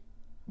can't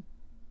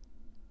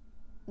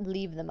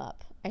leave them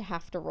up. I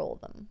have to roll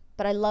them.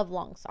 But I love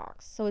long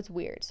socks, so it's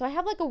weird. So I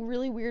have like a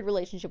really weird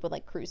relationship with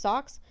like crew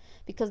socks,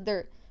 because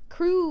their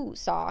crew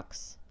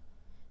socks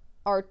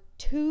are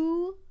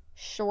too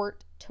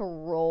short to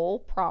roll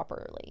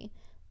properly,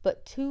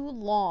 but too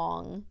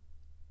long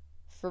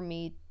for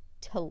me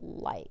to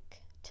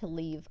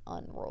leave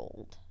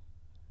unrolled.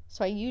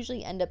 So I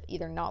usually end up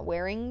either not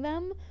wearing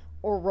them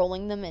or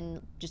rolling them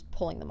and just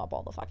pulling them up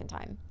all the fucking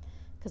time,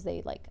 because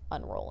they like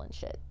unroll and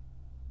shit.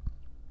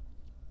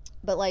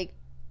 But like,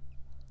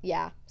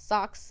 yeah,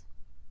 socks.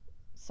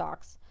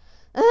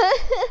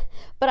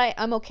 But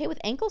I'm okay with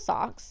ankle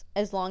socks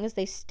as long as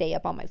they stay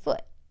up on my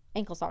foot.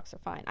 Ankle socks are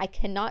fine. I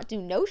cannot do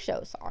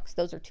no-show socks.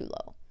 Those are too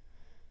low.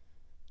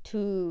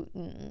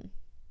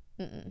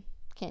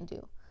 Can't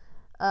do.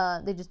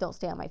 They just don't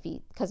stay on my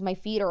feet because my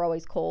feet are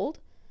always cold.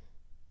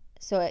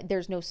 So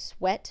there's no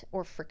sweat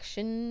or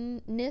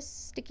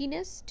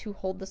stickiness to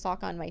hold the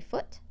sock on my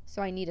foot.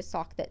 So I need a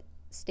sock that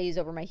stays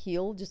over my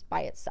heel just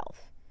by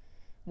itself,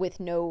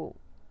 with no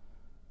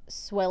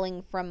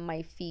swelling from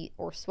my feet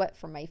or sweat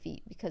from my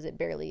feet, because it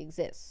barely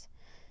exists.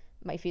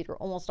 My feet are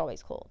almost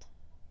always cold.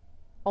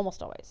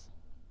 Almost always.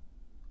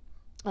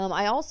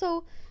 I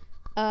also,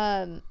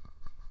 I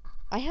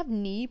have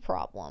knee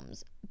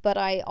problems, but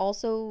I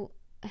also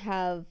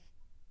have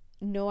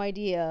no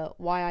idea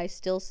why I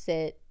still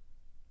sit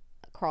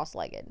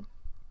cross-legged.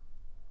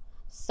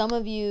 Some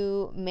of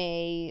you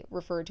may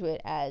refer to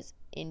it as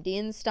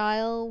Indian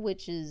style,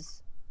 which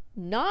is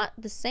not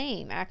the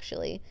same,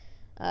 actually.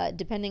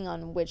 Depending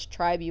on which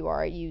tribe you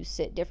are, you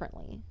sit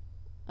differently.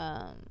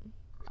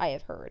 I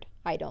have heard.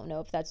 I don't know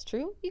if that's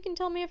true. You can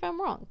tell me if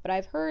I'm wrong. But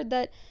I've heard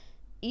that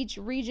each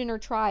region or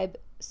tribe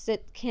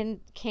can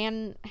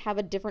have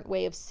a different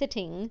way of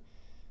sitting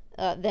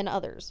than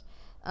others.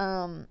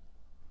 For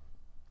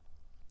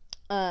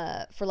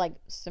like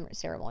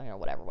ceremony or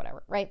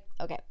whatever, right?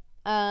 Okay.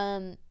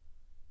 Don't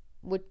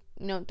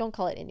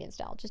call it Indian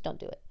style. Just don't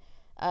do it.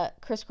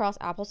 Crisscross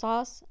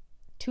applesauce,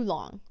 too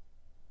long.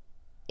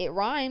 It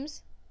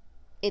rhymes.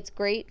 It's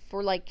great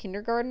for like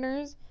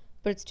kindergartners,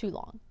 but it's too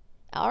long.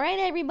 All right,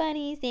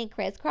 everybody, say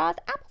crisscross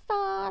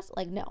applesauce.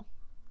 Like, no,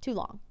 too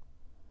long.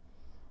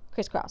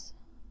 Crisscross.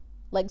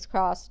 Legs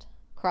crossed,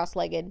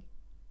 cross-legged,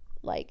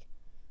 Like,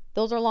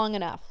 those are long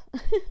enough.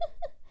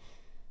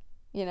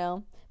 You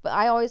know? But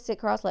I always sit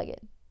cross-legged,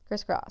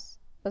 crisscross.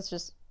 That's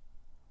just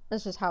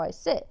how I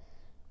sit.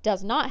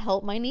 Does not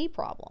help my knee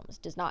problems.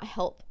 Does not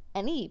help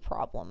any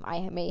problem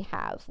I may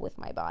have with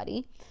my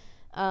body.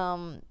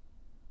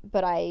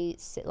 But I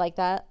sit like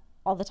that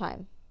all the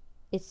time.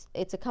 It's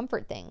a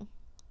comfort thing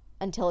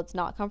until it's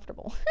not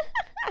comfortable.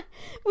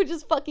 Which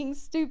is fucking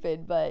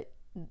stupid, but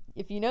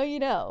if you know, you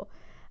know.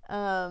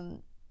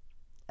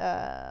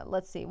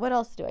 Let's see. What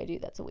else do I do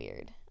that's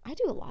weird? I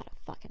do a lot of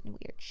fucking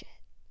weird shit.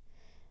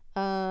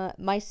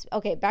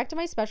 Okay, back to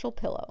my special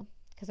pillow,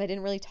 because I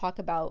didn't really talk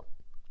about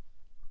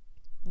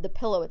the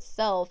pillow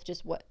itself,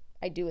 just what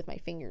I do with my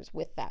fingers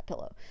with that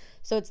pillow.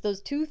 So it's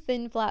those two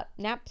thin flat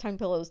nap time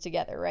pillows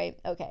together, right?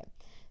 Okay.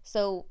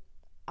 So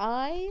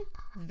I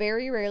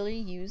very rarely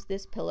use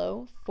this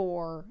pillow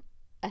for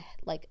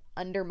like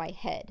under my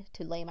head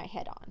to lay my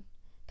head on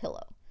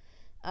pillow.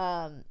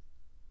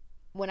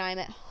 When I'm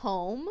at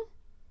home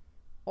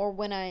or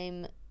when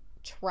I'm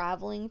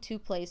traveling to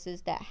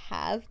places that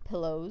have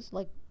pillows,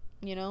 like,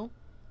 you know,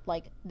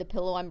 like the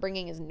pillow I'm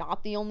bringing is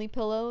not the only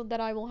pillow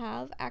that I will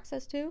have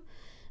access to.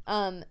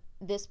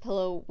 This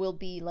pillow will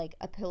be like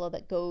a pillow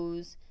that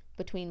goes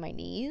between my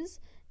knees,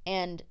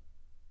 and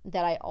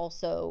that I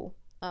also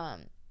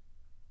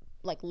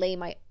like lay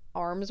my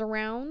arms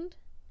around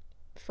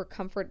for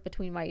comfort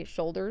between my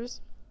shoulders,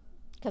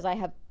 because I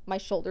have my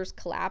shoulders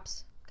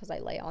collapse because I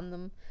lay on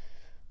them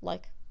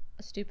like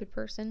a stupid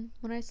person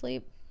when I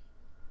sleep.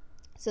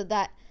 So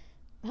that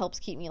helps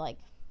keep me like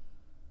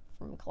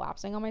from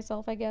collapsing on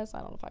myself, I guess. I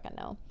don't fucking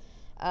know.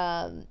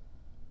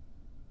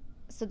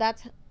 So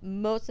that's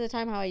most of the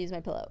time how I use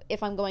my pillow.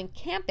 If I'm going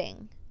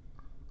camping,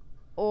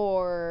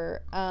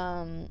 or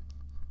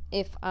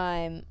if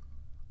I'm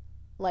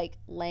like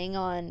laying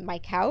on my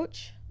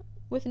couch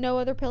with no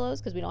other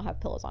pillows, because we don't have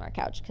pillows on our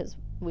couch because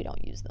we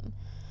don't use them.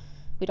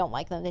 We don't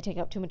like them. They take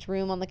up too much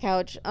room on the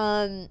couch.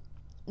 Then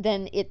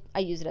I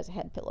use it as a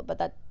head pillow, but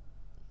that,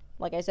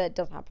 like I said,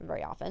 doesn't happen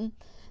very often.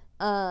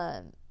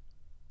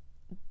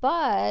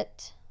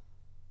 But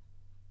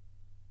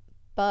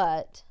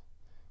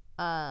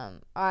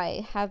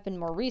I have been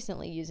more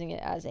recently using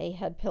it as a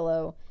head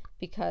pillow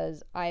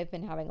because I've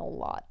been having a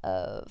lot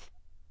of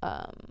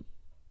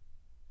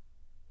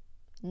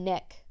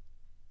neck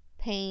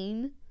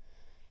pain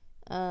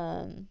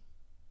and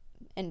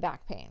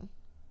back pain.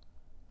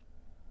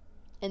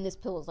 And this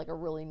pillow is like a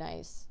really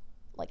nice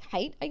like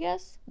height, I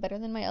guess, better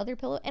than my other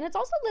pillow, and it's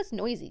also less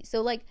noisy.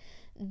 So like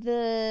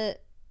the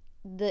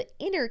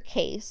inner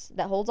case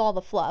that holds all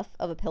the fluff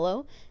of a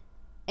pillow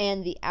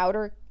and the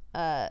outer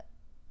the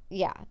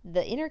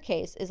inner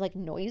case is like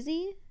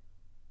noisy.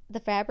 The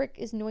fabric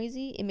is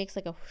noisy. It makes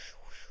like a whoosh,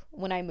 whoosh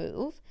when I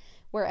move,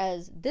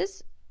 whereas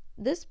this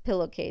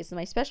pillowcase,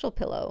 my special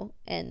pillow,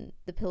 and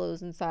the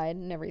pillows inside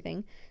and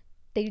everything,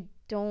 they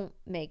don't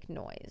make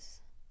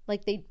noise.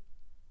 Like they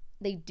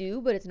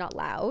do, but it's not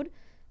loud.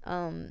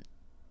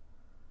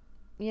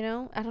 You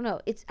know, I don't know.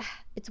 It's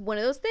one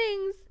of those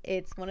things.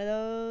 It's one of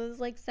those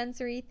like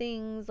sensory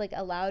things, like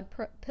a loud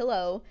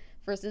pillow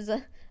versus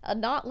a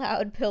not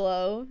loud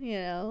pillow, you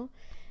know.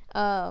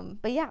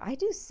 But yeah, I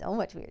do so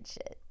much weird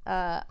shit.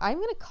 I'm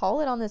gonna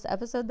call it on this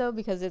episode though,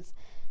 because it's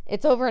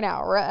over an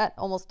hour. We're at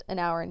almost an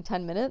hour and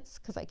 10 minutes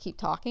because I keep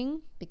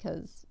talking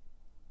because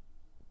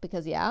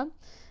yeah.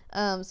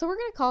 So we're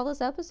gonna call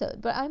this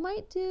episode, but I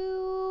might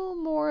do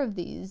more of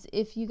these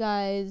if you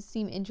guys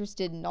seem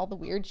interested in all the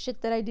weird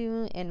shit that I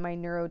do and my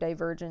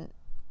neurodivergent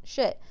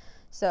shit.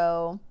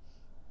 So,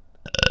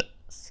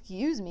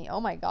 excuse me. Oh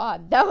my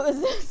god, that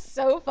was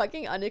so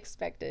fucking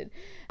unexpected.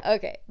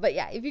 Okay, but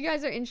yeah, if you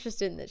guys are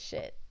interested in this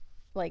shit,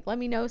 like let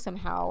me know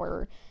somehow,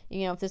 or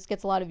you know, if this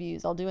gets a lot of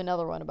views, I'll do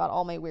another one about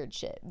all my weird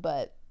shit.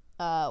 But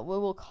we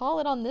will call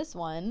it on this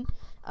one.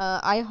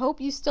 I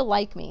hope you still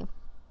like me.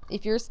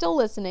 If you're still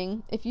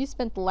listening, if you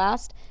spent the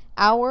last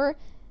hour,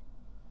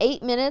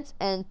 8 minutes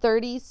and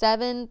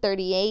 37,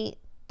 38,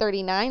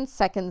 39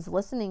 seconds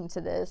listening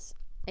to this,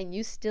 and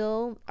you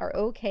still are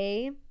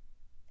okay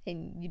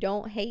and you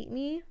don't hate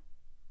me,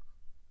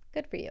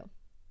 good for you.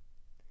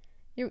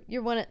 You're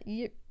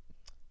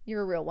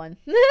a real one.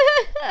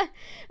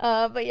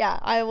 But yeah,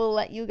 I will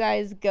let you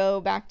guys go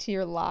back to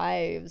your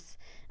lives,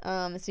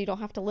 so you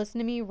don't have to listen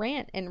to me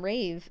rant and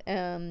rave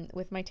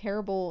with my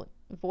terrible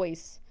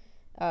voice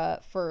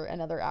for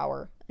another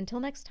hour. Until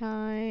next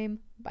time,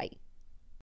 bye.